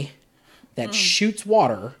eye that shoots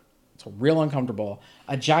water. It's real uncomfortable.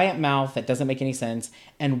 A giant mouth that doesn't make any sense,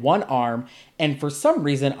 and one arm, and for some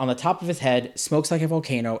reason, on the top of his head, smokes like a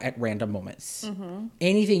volcano at random moments. Mm-hmm.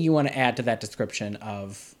 Anything you want to add to that description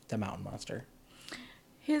of the mountain monster?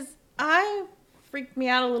 His eye freaked me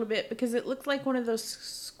out a little bit because it looked like one of those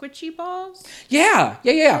squishy balls. Yeah.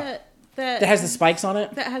 That has the spikes on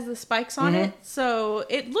it? That has the spikes on it. So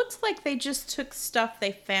it looks like they just took stuff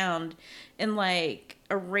they found in like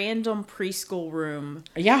a random preschool room.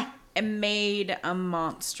 Yeah. And made a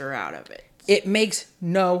monster out of it. It makes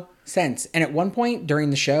no sense. And at one point during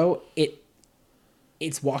the show,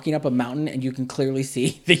 it's walking up a mountain and you can clearly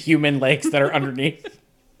see the human legs that are underneath.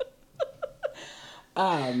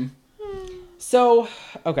 So,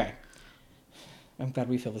 okay. I'm glad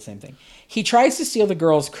we feel the same thing. He tries to steal the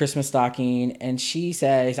girl's Christmas stocking, and she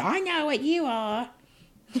says, I know what you are.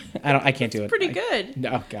 I can't do it. Pretty good.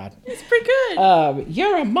 Oh, God. It's pretty good.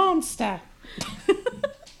 You're a monster.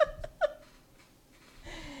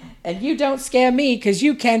 And you don't scare me because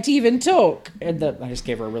you can't even talk. And I just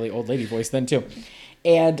gave her a really old lady voice then too.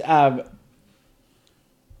 And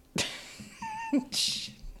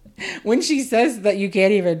when she says that you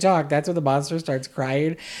can't even talk, that's when the monster starts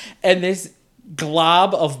crying. And this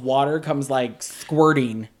glob of water comes like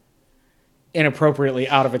squirting inappropriately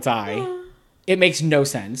out of its eye. It makes no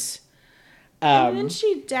sense. And then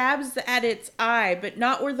she dabs at its eye, but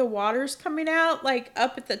not where the water's coming out, like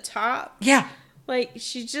up at the top. Yeah. Like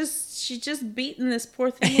she just beating this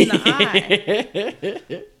poor thing in the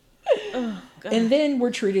eye. Oh, God. And then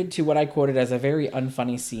we're treated to what I quoted as a very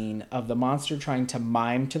unfunny scene of the monster trying to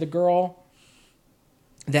mime to the girl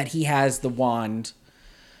that he has the wand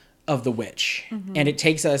of the witch. Mm-hmm. And it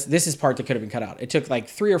takes us, this is part that could have been cut out. It took like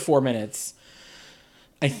 3 or 4 minutes,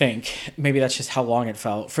 I think, maybe that's just how long it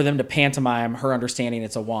felt, for them to pantomime her understanding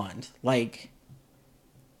it's a wand. Like,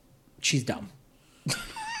 she's dumb.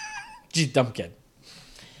 She's a dumb kid.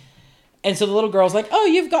 And so the little girl's like, oh,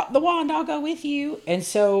 you've got the wand, I'll go with you. And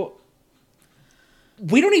so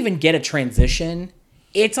we don't even get a transition.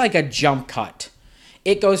 It's like a jump cut.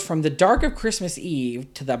 It goes from the dark of Christmas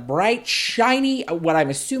Eve to the bright, shiny, what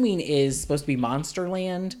I'm assuming is supposed to be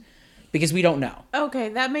Monsterland, because we don't know. Okay,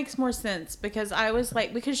 that makes more sense, because I was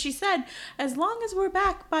like, because she said, as long as we're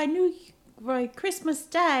back by Christmas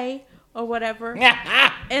Day or whatever.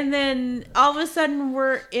 And then all of a sudden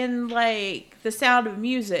we're in like the Sound of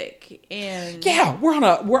Music, and yeah,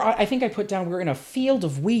 I think I put down, we're in a field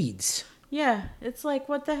of weeds. Yeah, it's like,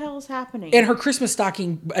 what the hell is happening? And her Christmas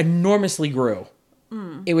stocking enormously grew.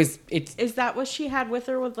 Is that what she had with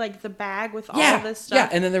her, with like the bag with all of this stuff? Yeah,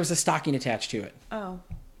 and then there was a stocking attached to it. Oh.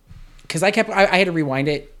 Because I had to rewind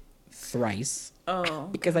it thrice. Oh.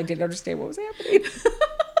 Because I didn't understand what was happening.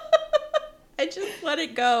 I just let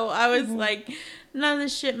it go. I was like, none of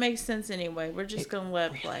this shit makes sense anyway. We're just going to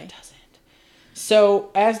let it play. It doesn't.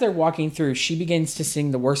 So as they're walking through, she begins to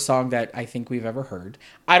sing the worst song that I think we've ever heard.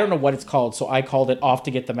 I don't know what it's called, so I called it Off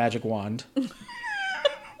to Get the Magic Wand.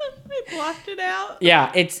 I blocked it out.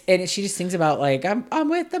 Yeah, she just sings about like, I'm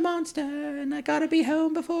with the monster and I gotta be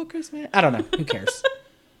home before Christmas. I don't know. Who cares?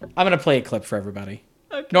 I'm going to play a clip for everybody.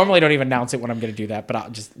 Okay. Normally I don't even announce it when I'm going to do that, but I'll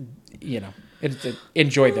just,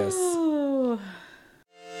 enjoy this. Ooh.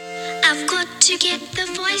 I've got to get the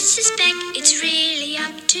voices back, it's really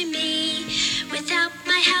up to me. Without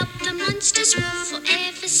my help the monsters will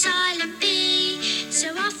forever silent be.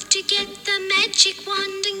 So off to get the magic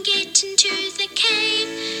wand and get into the cave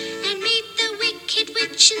and meet the wicked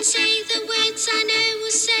witch and say the words I know will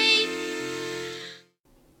save.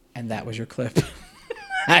 And that was your clip.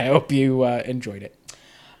 I hope you enjoyed it.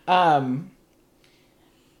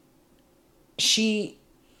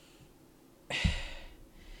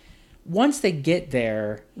 Once they get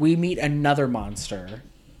there, we meet another monster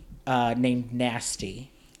named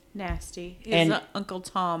Nasty. Nasty. He's an Uncle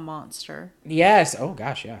Tom monster. Yes. Oh,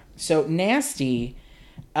 gosh, yeah. So Nasty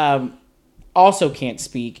also can't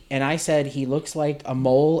speak, and I said he looks like a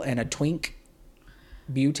mole and a twink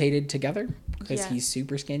mutated together, because he's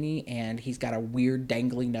super skinny and he's got a weird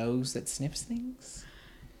dangly nose that sniffs things.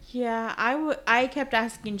 Yeah, I kept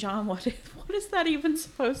asking John, what is that even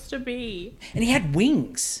supposed to be? And he had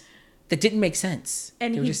wings that didn't make sense.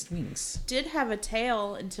 And they were he just wings. Did have a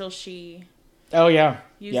tail until she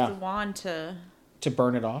used the wand to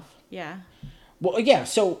burn it off. Yeah. Well, yeah,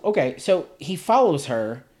 so he follows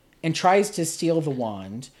her and tries to steal the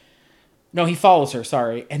wand. No, he follows her,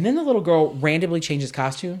 sorry. And then the little girl randomly changes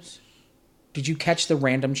costumes. Did you catch the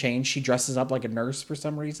random change? She dresses up like a nurse for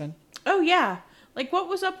some reason. Oh, yeah. Like, what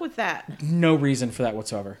was up with that? No reason for that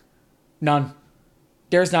whatsoever. None.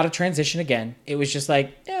 There's not a transition again. It was just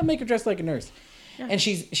like, yeah, make her dress like a nurse. Yeah. And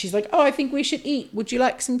she's like, oh, I think we should eat. Would you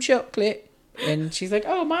like some chocolate? And she's like,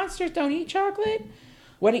 oh, monsters don't eat chocolate?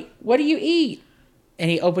 What do you eat? And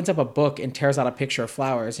he opens up a book and tears out a picture of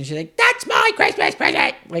flowers. And she's like, that's my Christmas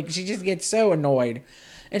present. Like, she just gets so annoyed.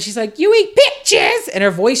 And she's like, you eat pictures. And her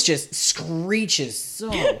voice just screeches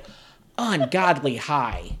so ungodly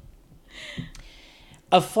high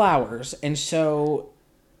of flowers. And so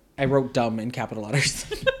I wrote dumb in capital letters.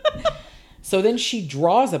 So then she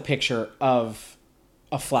draws a picture of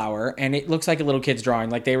a flower, and it looks like a little kid's drawing.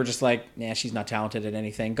 Like, they were just like, nah, she's not talented at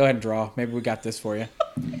anything. Go ahead and draw. Maybe we got this for you.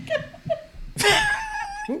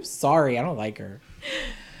 I'm sorry, I don't like her.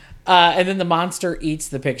 And then the monster eats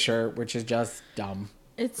the picture, which is just dumb.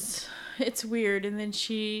 It's weird. And then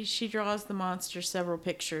she draws the monster several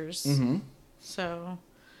pictures. Mm-hmm. So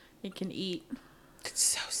it can eat. It's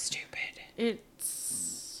so stupid.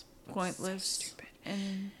 It's pointless. So stupid.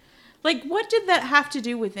 And like, what did that have to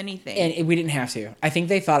do with anything? And we didn't have to. I think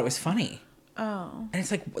they thought it was funny. Oh, And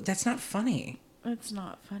it's like, that's not funny. it's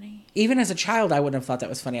not funny. Even as a child, I wouldn't have thought that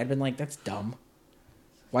was funny. I'd been like, that's dumb.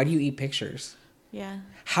 Why do you eat pictures? Yeah.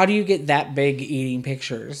 How do you get that big eating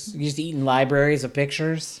pictures? You just eat in libraries of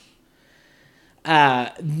pictures?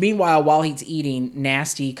 Meanwhile, while he's eating,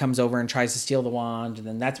 Nasty comes over and tries to steal the wand. And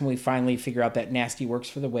then that's when we finally figure out that Nasty works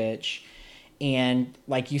for the witch. And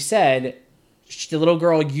like you said, the little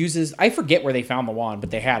girl uses... I forget where they found the wand, but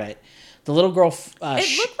they had it. The little girl...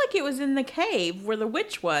 It looked like it was in the cave where the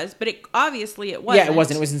witch was, but it obviously it wasn't. Yeah, it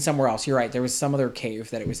wasn't. It was in somewhere else. You're right. There was some other cave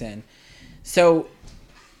that it was in. So...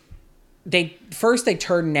 They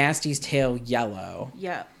turn Nasty's tail yellow.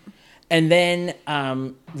 Yeah. And then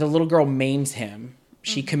the little girl maims him.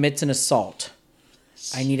 She commits an assault.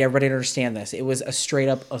 I need everybody to understand this. It was a straight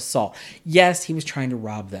up assault. Yes, he was trying to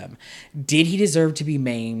rob them. Did he deserve to be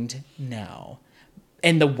maimed? No.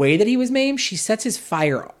 And the way that he was maimed, she sets his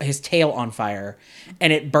tail on fire,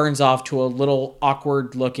 and it burns off to a little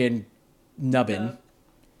awkward looking nubbin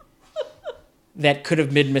that could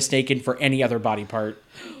have been mistaken for any other body part.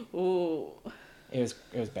 Ooh. It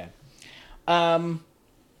was bad.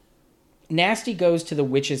 Nasty goes to the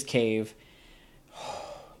witch's cave.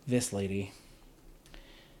 This lady.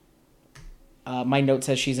 My note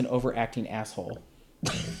says she's an overacting asshole.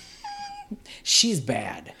 She's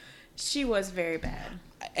bad. She was very bad.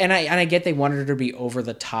 And I get they wanted her to be over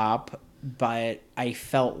the top, but I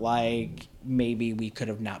felt like maybe we could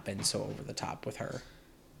have not been so over the top with her.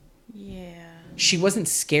 Yeah. She wasn't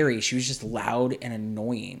scary. She was just loud and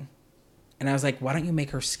annoying. And I was like, why don't you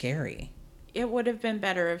make her scary? It would have been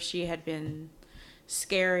better if she had been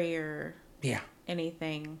scary or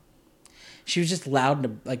anything. She was just loud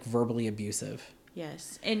and like verbally abusive.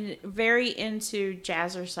 Yes. And very into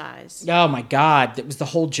jazzercise. Oh my God. That was the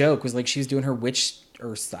whole joke, was like she was doing her witch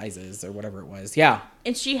or sizes or whatever it was. Yeah.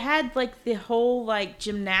 And she had like the whole like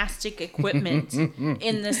gymnastic equipment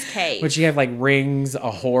in this cave. But she had like rings,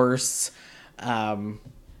 a horse.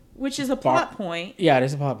 Which is a plot point. Yeah, it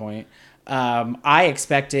is a plot point. I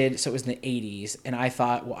expected, so it was in the 80s, and I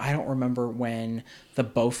thought, well, I don't remember when the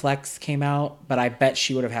Bowflex came out, but I bet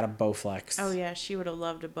she would have had a Bowflex. Oh yeah, she would have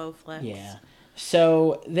loved a Bowflex. Yeah.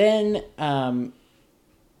 So then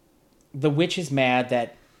the witch is mad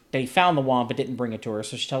that they found the wand but didn't bring it to her,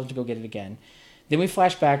 so she tells him to go get it again. Then we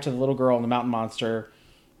flash back to the little girl and the mountain monster.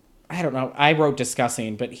 I don't know. I wrote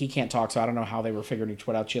discussing, but he can't talk, so I don't know how they were figuring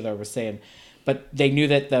what each other was saying. But they knew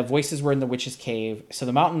that the voices were in the witch's cave, so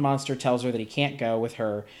the mountain monster tells her that he can't go with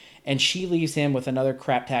her, and she leaves him with another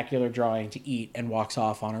craptacular drawing to eat and walks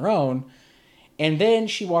off on her own. And then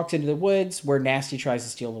she walks into the woods where Nasty tries to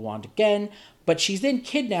steal the wand again, but she's then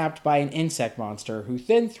kidnapped by an insect monster who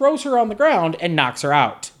then throws her on the ground and knocks her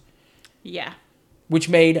out. Yeah. Which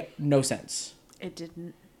made no sense. It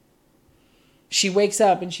didn't. She wakes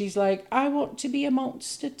up and she's like, I want to be a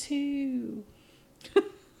monster too.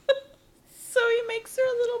 So he makes her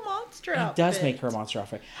a little monster outfit. He does make her a monster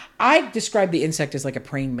outfit. I described the insect as like a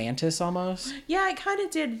praying mantis almost. Yeah, I kind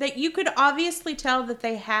of did. That you could obviously tell that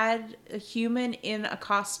they had a human in a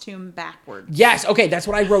costume backwards. Yes, okay, that's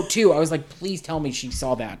what I wrote too. I was like, please tell me she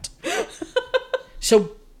saw that.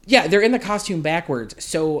 So, yeah, they're in the costume backwards.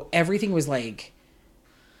 So everything was like...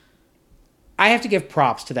 I have to give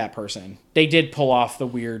props to that person. They did pull off the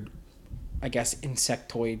weird, I guess,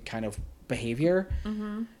 insectoid kind of behavior.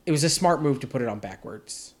 Mm-hmm. It was a smart move to put it on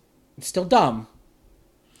backwards. It's still dumb.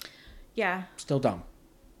 Yeah. Still dumb.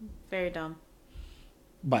 Very dumb.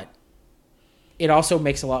 But it also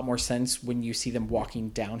makes a lot more sense when you see them walking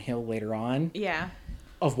downhill later on. Yeah.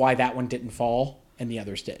 Of why that one didn't fall and the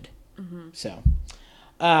others did. Mm-hmm. So,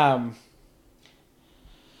 oh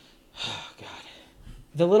God.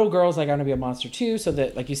 The little girl's like, I'm going to be a monster too. So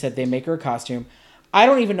that, like you said, they make her a costume. I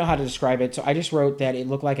don't even know how to describe it. So I just wrote that it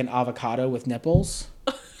looked like an avocado with nipples.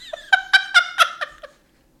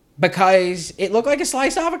 Because it looked like a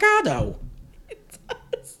sliced avocado. It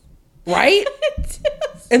does. Right? It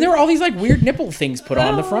does. And there were all these like weird nipple things put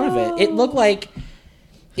on the front of it.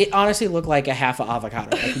 It honestly looked like a half of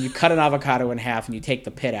avocado. Like when you cut an avocado in half and you take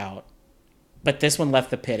the pit out. But this one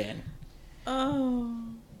left the pit in. Oh.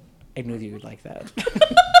 I knew you would like that.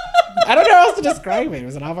 I don't know how else to describe it. It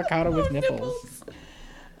was an avocado with nipples.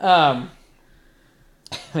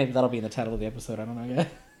 Maybe that'll be in the title of the episode. I don't know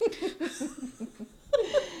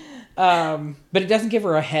yet. But it doesn't give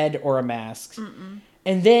her a head or a mask. Mm-mm.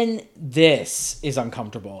 And then this is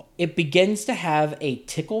uncomfortable. It begins to have a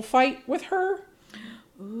tickle fight with her.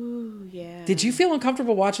 Ooh, yeah. Did you feel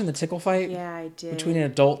uncomfortable watching the tickle fight? Yeah, I did. Between an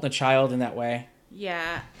adult and a child in that way?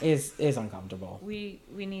 Yeah. Is uncomfortable. We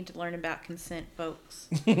need to learn about consent, folks.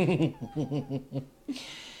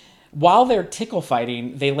 While they're tickle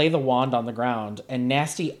fighting, they lay the wand on the ground, and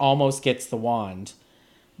Nasty almost gets the wand,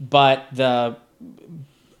 but the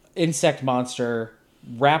insect monster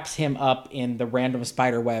wraps him up in the random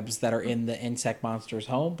spider webs that are in the insect monster's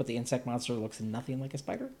home, but the insect monster looks nothing like a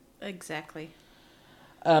spider. Exactly.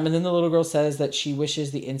 And then the little girl says that she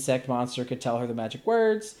wishes the insect monster could tell her the magic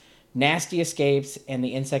words. Nasty escapes, and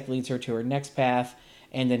the insect leads her to her next path,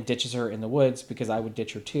 and then ditches her in the woods, because I would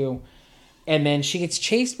ditch her too. And then she gets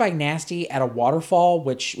chased by Nasty at a waterfall,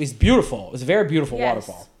 which is beautiful. It was a very beautiful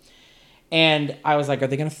waterfall. And I was like, are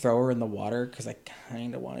they going to throw her in the water? Because I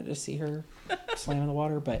kind of wanted to see her slam in the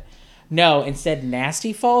water. But no, instead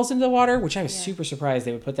Nasty falls into the water, which I was super surprised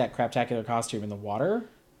they would put that craptacular costume in the water.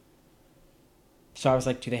 So I was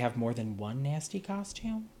like, do they have more than one Nasty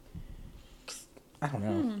costume? I don't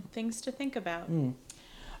know. Things to think about.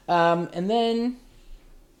 And then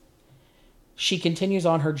she continues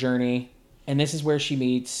on her journey, and this is where she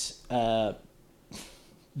meets the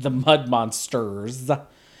mud monsters.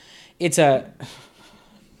 It's a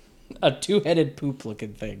two-headed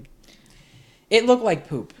poop-looking thing. It looked like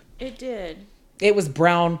poop. It did. It was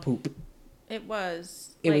brown poop. It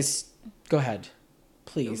was. It was... Go ahead.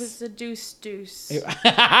 Please. It was a deuce.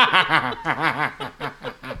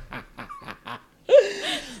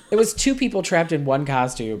 It was two people trapped in one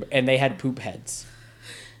costume, and they had poop heads.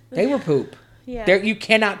 They were poop. Yeah. You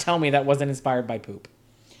cannot tell me that wasn't inspired by poop.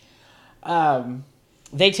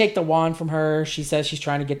 They take the wand from her. She says she's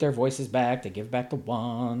trying to get their voices back. They give back the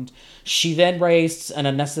wand. She then wastes an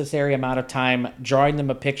unnecessary amount of time drawing them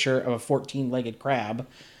a picture of a 14-legged crab,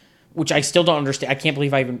 which I still don't understand. I can't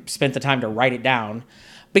believe I even spent the time to write it down.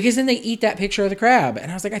 Because then they eat that picture of the crab.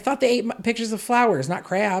 And I was like, I thought they ate pictures of flowers, not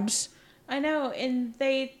crabs. I know, and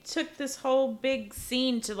they took this whole big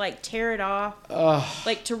scene to like tear it off,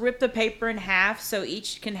 like to rip the paper in half so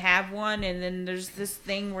each can have one, and then there's this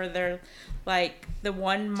thing where they're like the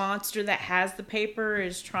one monster that has the paper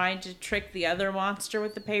is trying to trick the other monster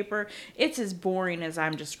with the paper. It's as boring as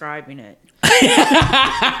I'm describing it.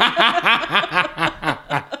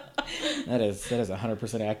 That is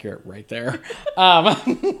 100% accurate right there.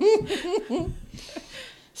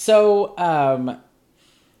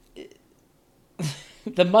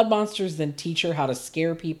 The mud monsters then teach her how to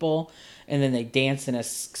scare people, and then they dance in a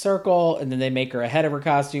circle, and then they make her a head of her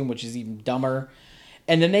costume, which is even dumber.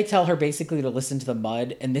 And then they tell her basically to listen to the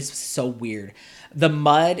mud, and this was so weird. The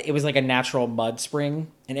mud, it was like a natural mud spring,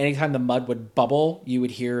 and anytime the mud would bubble, you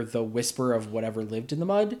would hear the whisper of whatever lived in the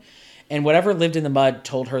mud. And whatever lived in the mud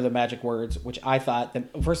told her the magic words, which I thought,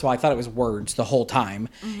 first of all, I thought it was words the whole time.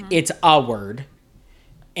 Mm-hmm. It's a word,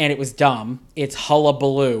 and it was dumb. It's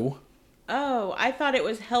hullabaloo. Oh, I thought it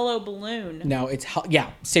was Hello Balloon. No, it's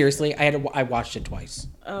seriously, I watched it twice.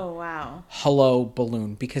 Oh, wow. Hello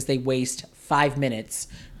Balloon, because they waste 5 minutes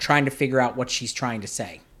trying to figure out what she's trying to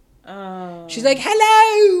say. Oh. She's like,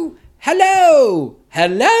 hello, hello,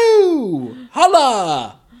 hello,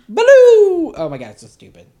 holla, baloo. Oh my god, it's so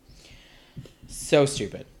stupid. So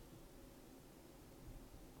stupid.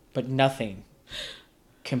 But nothing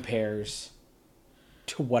compares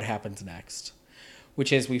to what happens next.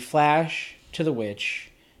 Which is we flash to the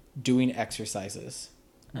witch doing exercises,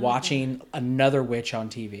 watching another witch on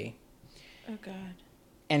TV. Oh, God.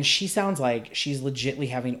 And she sounds like she's legitly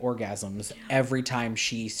having orgasms every time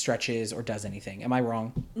she stretches or does anything. Am I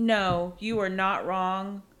wrong? No, you are not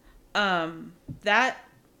wrong. That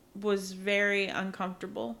was very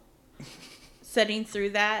uncomfortable. Sitting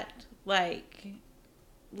through that, like,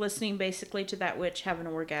 listening basically to that witch have an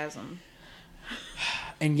orgasm.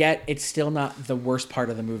 And yet, it's still not the worst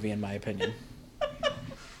part of the movie, in my opinion.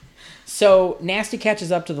 So, Nasty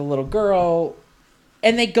catches up to the little girl,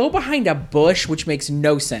 and they go behind a bush, which makes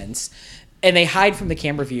no sense. And they hide from the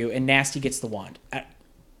camera view, and Nasty gets the wand.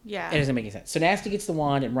 Yeah. It doesn't make any sense. So, Nasty gets the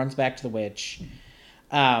wand and runs back to the witch.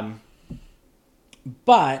 But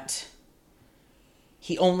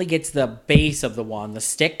he only gets the base of the wand, the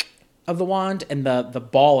stick of the wand, and the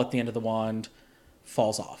ball at the end of the wand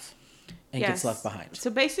falls off. And gets left behind. So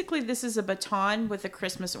basically, this is a baton with a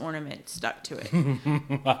Christmas ornament stuck to it.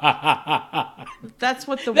 That's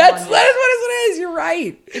what the That's wand what it is. You're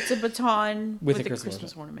right. It's a baton with a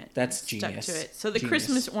Christmas ornament. That's stuck genius. to it. So the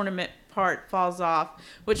Christmas ornament part falls off,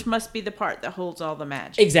 which must be the part that holds all the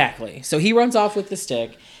magic. Exactly. So he runs off with the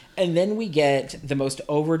stick, and then we get the most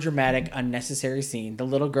overdramatic, unnecessary scene. The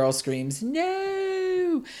little girl screams, "No!"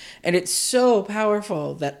 And it's so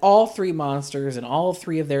powerful that all three monsters and all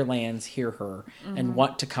three of their lands hear her and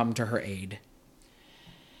want to come to her aid.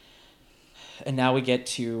 And now we get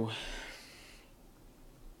to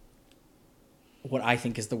what I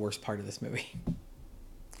think is the worst part of this movie.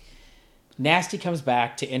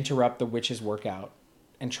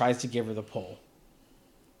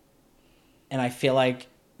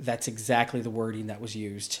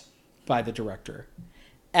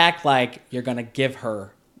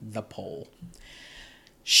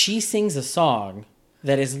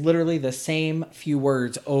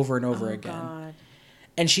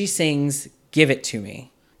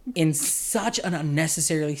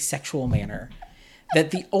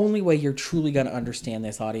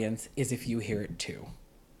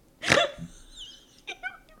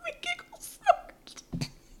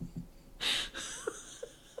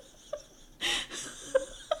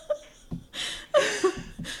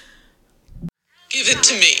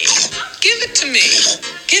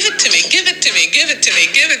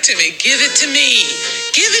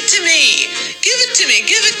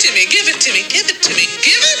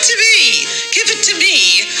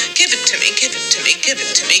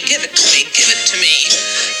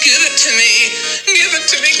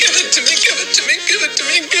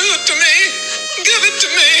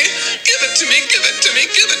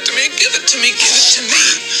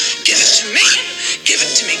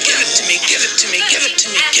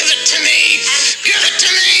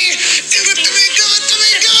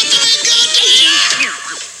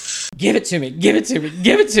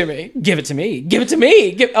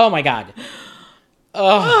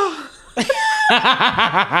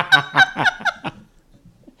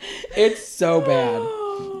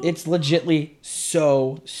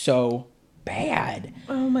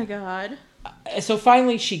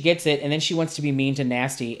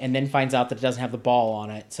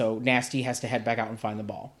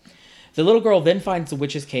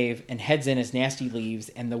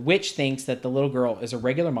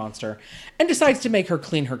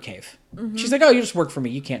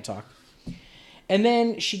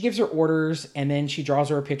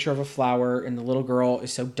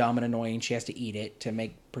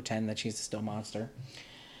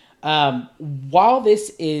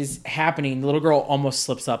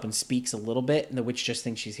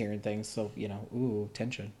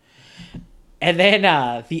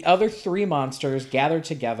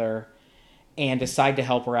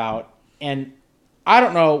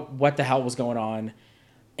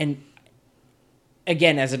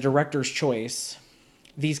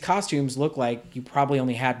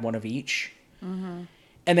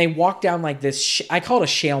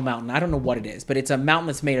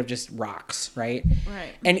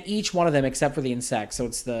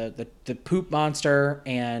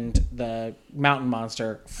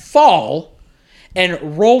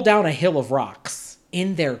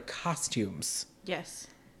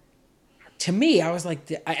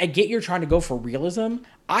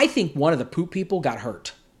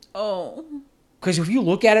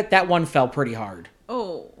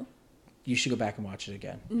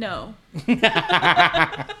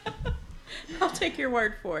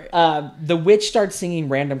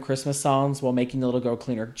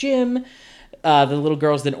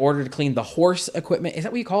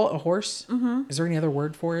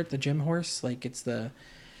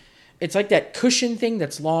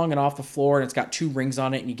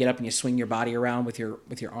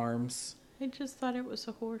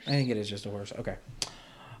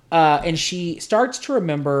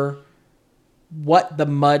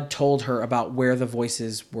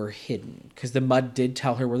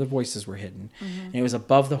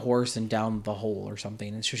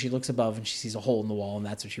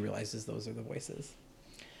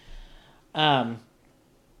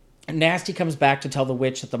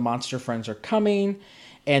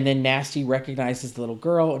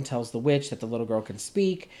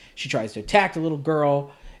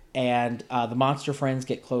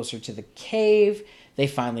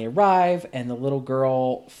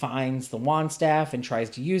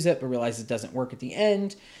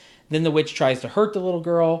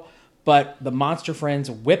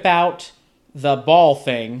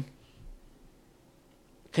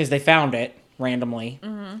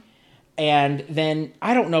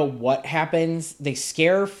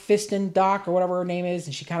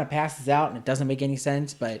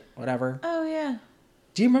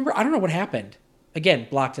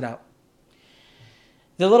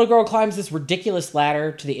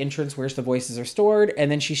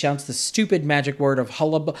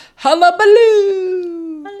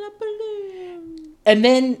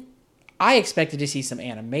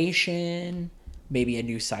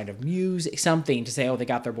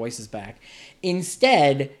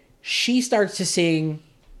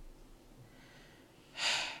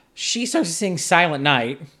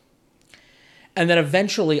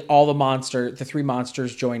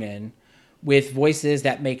 with voices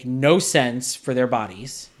that make no sense for their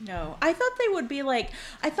bodies. No, I thought they would be like,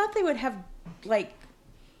 I thought they would have like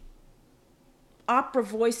opera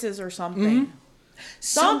voices or something.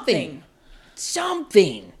 Something.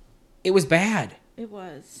 It was bad. It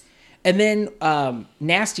was. And then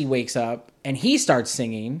Nasty wakes up and he starts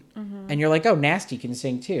singing. And you're like, oh, Nasty can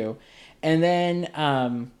sing too. And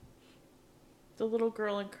then the little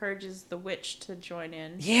girl encourages the witch to join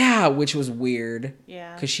in. yeah, which was weird.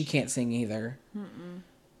 Yeah. Because she can't sing either.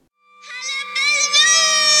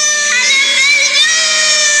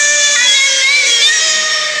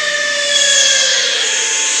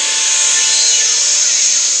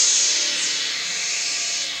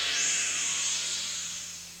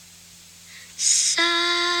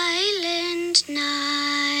 Silent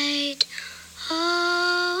night,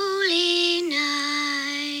 holy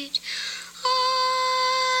night,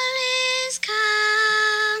 all is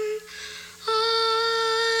calm,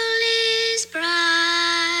 all is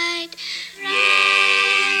bright.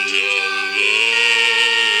 Round your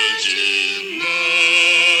virgin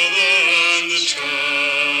mother and the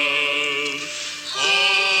child,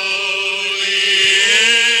 holy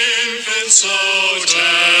infant, so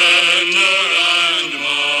tender and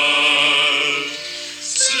mild,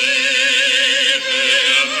 sleep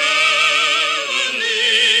in heavenly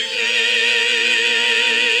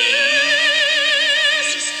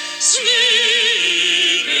peace,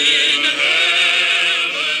 sleep in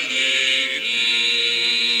heavenly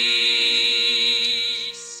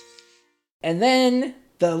peace. And then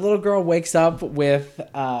the little girl wakes up with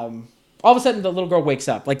all of a sudden the little girl wakes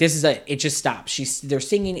up. Like it just stops. They're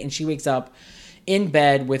singing and she wakes up in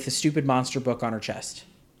bed with a stupid monster book on her chest.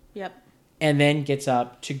 Yep. And then gets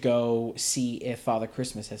up to go see if Father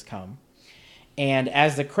Christmas has come. And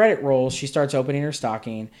as the credit rolls, she starts opening her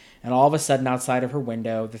stocking, and all of a sudden outside of her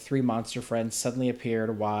window, the three monster friends suddenly appear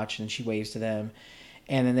to watch, and she waves to them.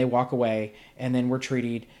 And then they walk away, and then we're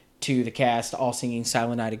treated to the cast all singing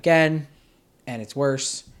Silent Night again, and it's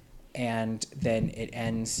worse. And then it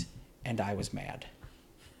ends, and I was mad.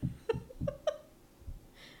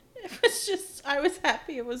 It was just, I was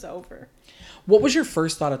happy it was over. What was your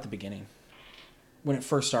first thought at the beginning? When it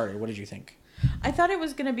first started, what did you think? I thought it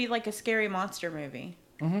was going to be like a scary monster movie.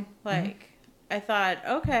 Like, I thought,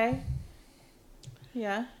 okay.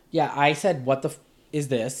 Yeah. Yeah, I said, what the is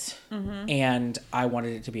this? And I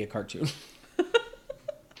wanted it to be a cartoon.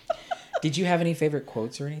 Did you have any favorite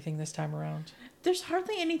quotes or anything this time around? There's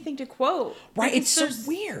hardly anything to quote. Right, Because it's so there's-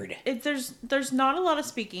 weird. There's not a lot of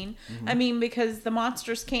speaking. I mean, because the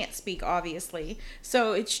monsters can't speak, obviously.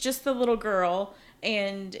 So it's just the little girl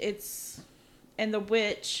and the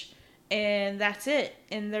witch, and that's it.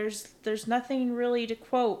 And there's nothing really to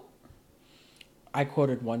quote. I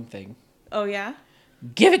quoted one thing. Oh yeah?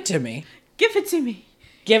 Give it to me. Give it to me.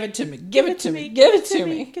 Give it to me. Give it to me. Give it to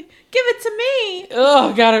me. Give it to me.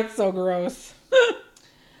 Oh, God, it's so gross.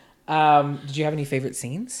 Did you have any favorite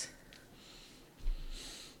scenes?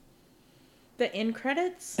 The end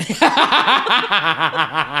credits?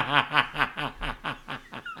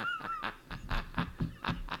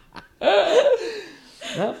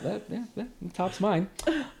 Well, that tops mine.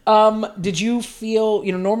 Did you feel,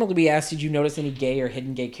 normally we ask, did you notice any gay or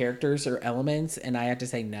hidden gay characters or elements? And I had to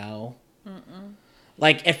say no.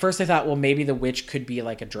 Like, at first I thought, well, maybe the witch could be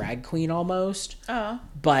like a drag queen almost. Oh.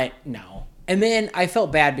 But no. And then I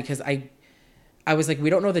felt bad because I was like, we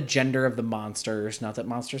don't know the gender of the monsters. Not that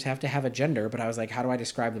monsters have to have a gender, but I was like, how do I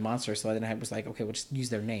describe the monsters? So then I was like, okay, we'll just use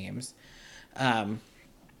their names. But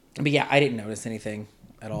yeah, I didn't notice anything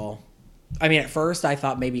at all. I mean, at first I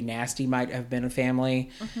thought maybe Nasty might have been a family,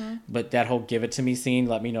 but that whole give it to me scene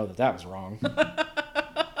let me know that was wrong.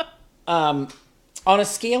 On a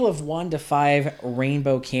scale of 1 to 5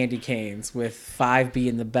 rainbow candy canes, with 5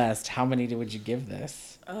 being the best, how many would you give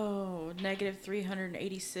this? Oh, negative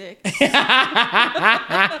 386.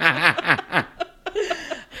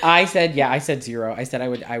 I said 0. I said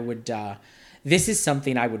I would this is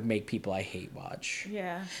something I would make people I hate watch.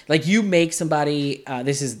 Yeah. Like, you make somebody,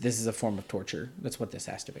 this is a form of torture. That's what this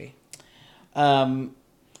has to be.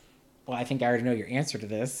 Well, I think I already know your answer to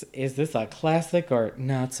this. Is this a classic or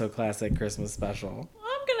not so classic Christmas special?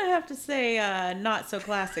 I'm going to have to say not so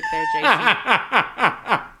classic there,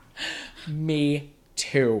 Jason. Me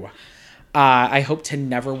too. I hope to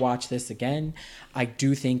never watch this again. I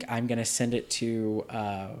do think I'm going to send it to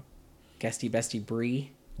Guesty Bestie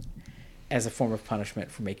Bree as a form of punishment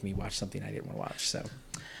for making me watch something I didn't want to watch. So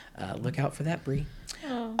look out for that, Bree.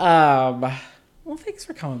 Oh. Well, thanks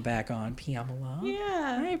for coming back on, Pamela.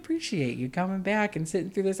 Yeah. I appreciate you coming back and sitting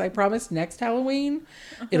through this. I promise next Halloween,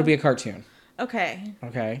 it'll be a cartoon. Okay.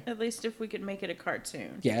 Okay. At least if we could make it a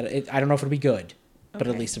cartoon. Yeah, I don't know if it'll be good, but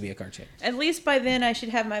Okay. at least it'll be a cartoon. At least by then I should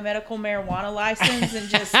have my medical marijuana license and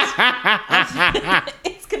just...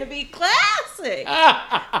 it's going to be classic.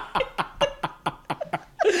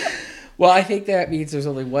 Well, I think that means there's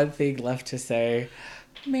only one thing left to say.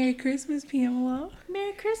 Merry Christmas, Pamela.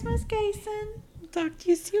 Merry Christmas, Jason. Talk to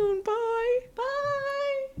you soon. Bye.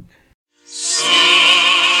 Bye. Silent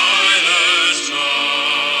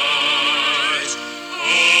night,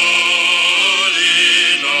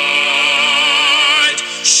 holy night,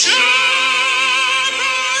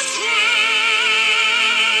 shepherds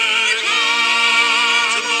wake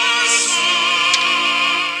at my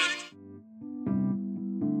side.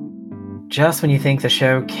 Just when you think the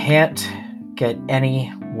show can't get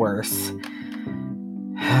any worse,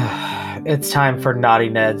 it's time for Naughty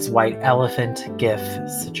Ned's White Elephant GIF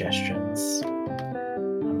suggestions.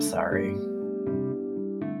 I'm sorry.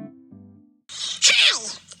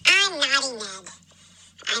 Hi, I'm Naughty Ned.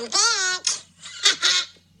 I'm back.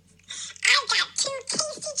 I've got 2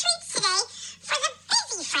 tasty treats today for the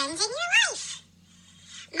busy friends in your life.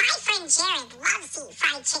 My friend Jared loves to eat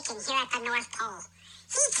fried chicken here at the North Pole.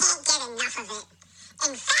 He can't get enough of it.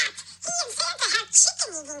 In fact, he and Santa have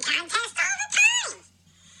chicken eating contests all the time.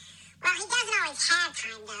 Well, he doesn't always have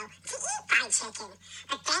time, though, to eat fried chicken.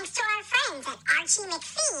 But thanks to our friends at Archie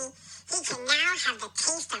McPhee, he can now have the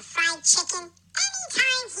taste of fried chicken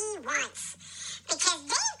anytime he wants. Because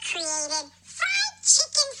they've created fried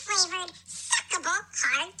chicken-flavored, suckable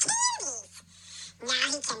hard candies. Now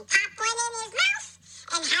he can pop one in his mouth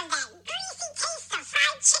and have that greasy taste of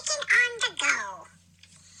fried chicken on the go.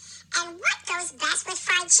 And what goes best with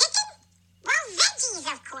fried chicken? Well, veggies,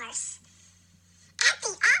 of course. At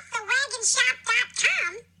the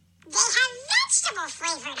offthewaggonshop.com, they have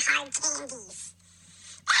vegetable-flavored hard candies.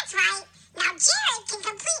 That's right. Now Jared can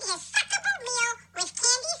complete his suckable meal with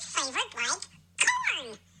candies flavored like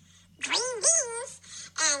corn, green beans,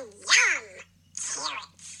 and yum,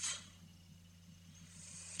 carrots.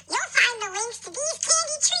 You'll find the links to these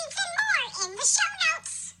candy treats and more in the show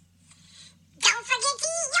notes. Don't forget to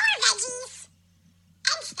eat your veggies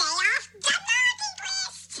and stay off the naughty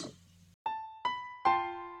list.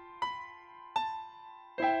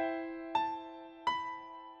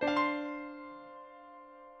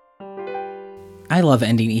 I love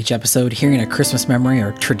ending each episode hearing a Christmas memory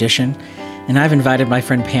or tradition, and I've invited my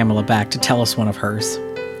friend Pamela back to tell us one of hers.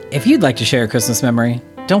 If you'd like to share a Christmas memory,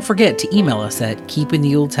 don't forget to email us at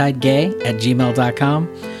keepingtheyuletidegay@gmail.com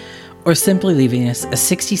or simply leaving us a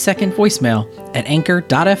 60-second voicemail at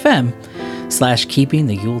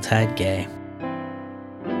anchor.fm/keepingtheyuletidegay.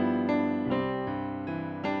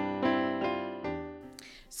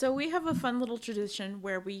 So we have a fun little tradition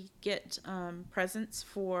where we get presents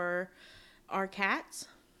for our cats.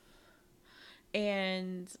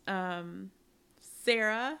 And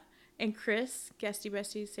Sarah and Chris, guesty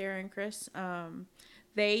besties, Sarah and Chris,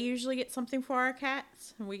 they usually get something for our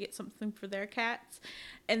cats, and we get something for their cats.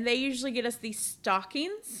 And they usually get us these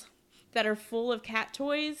stockings that are full of cat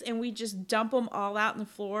toys, and we just dump them all out on the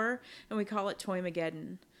floor, and we call it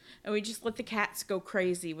Toymageddon. And we just let the cats go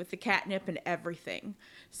crazy with the catnip and everything.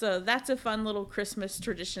 So that's a fun little Christmas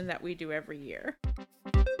tradition that we do every year.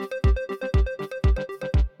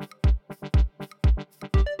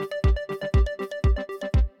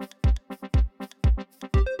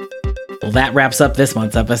 Well, that wraps up this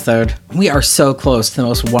month's episode. We are so close to the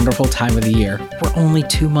most wonderful time of the year. We're only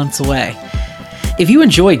 2 months away. If you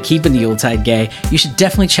enjoyed Keeping the Yuletide Gay, you should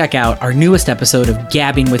definitely check out our newest episode of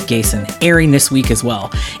Gabbing with Jason, airing this week as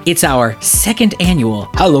well. It's our 2nd annual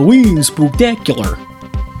Halloween Spooktacular.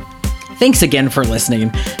 Thanks again for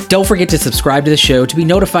listening. Don't forget to subscribe to the show to be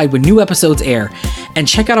notified when new episodes air, and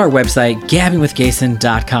check out our website,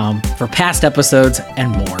 gabbingwithjason.com, for past episodes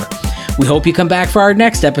and more. We hope you come back for our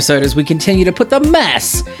next episode as we continue to put the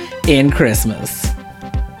mess in Christmas.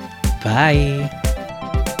 Bye.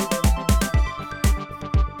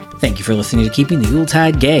 Thank you for listening to Keeping the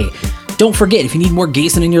Yuletide Gay. Don't forget, if you need more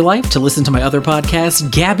Jason in your life, to listen to my other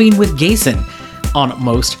podcast, Gabbing with Jason, on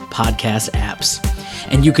most podcast apps.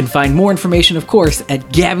 And you can find more information, of course, at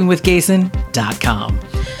gabbingwithjason.com.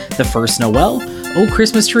 The First Noel, Oh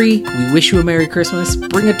Christmas Tree, We Wish You a Merry Christmas,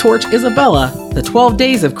 Bring a Torch Isabella, The 12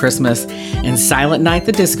 Days of Christmas, and Silent Night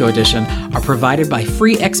the Disco Edition are provided by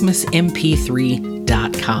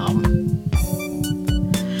freexmasmp3.com.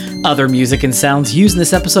 Other music and sounds used in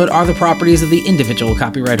this episode are the properties of the individual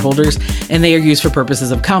copyright holders, and they are used for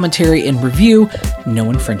purposes of commentary and review.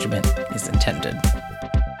 No infringement is intended.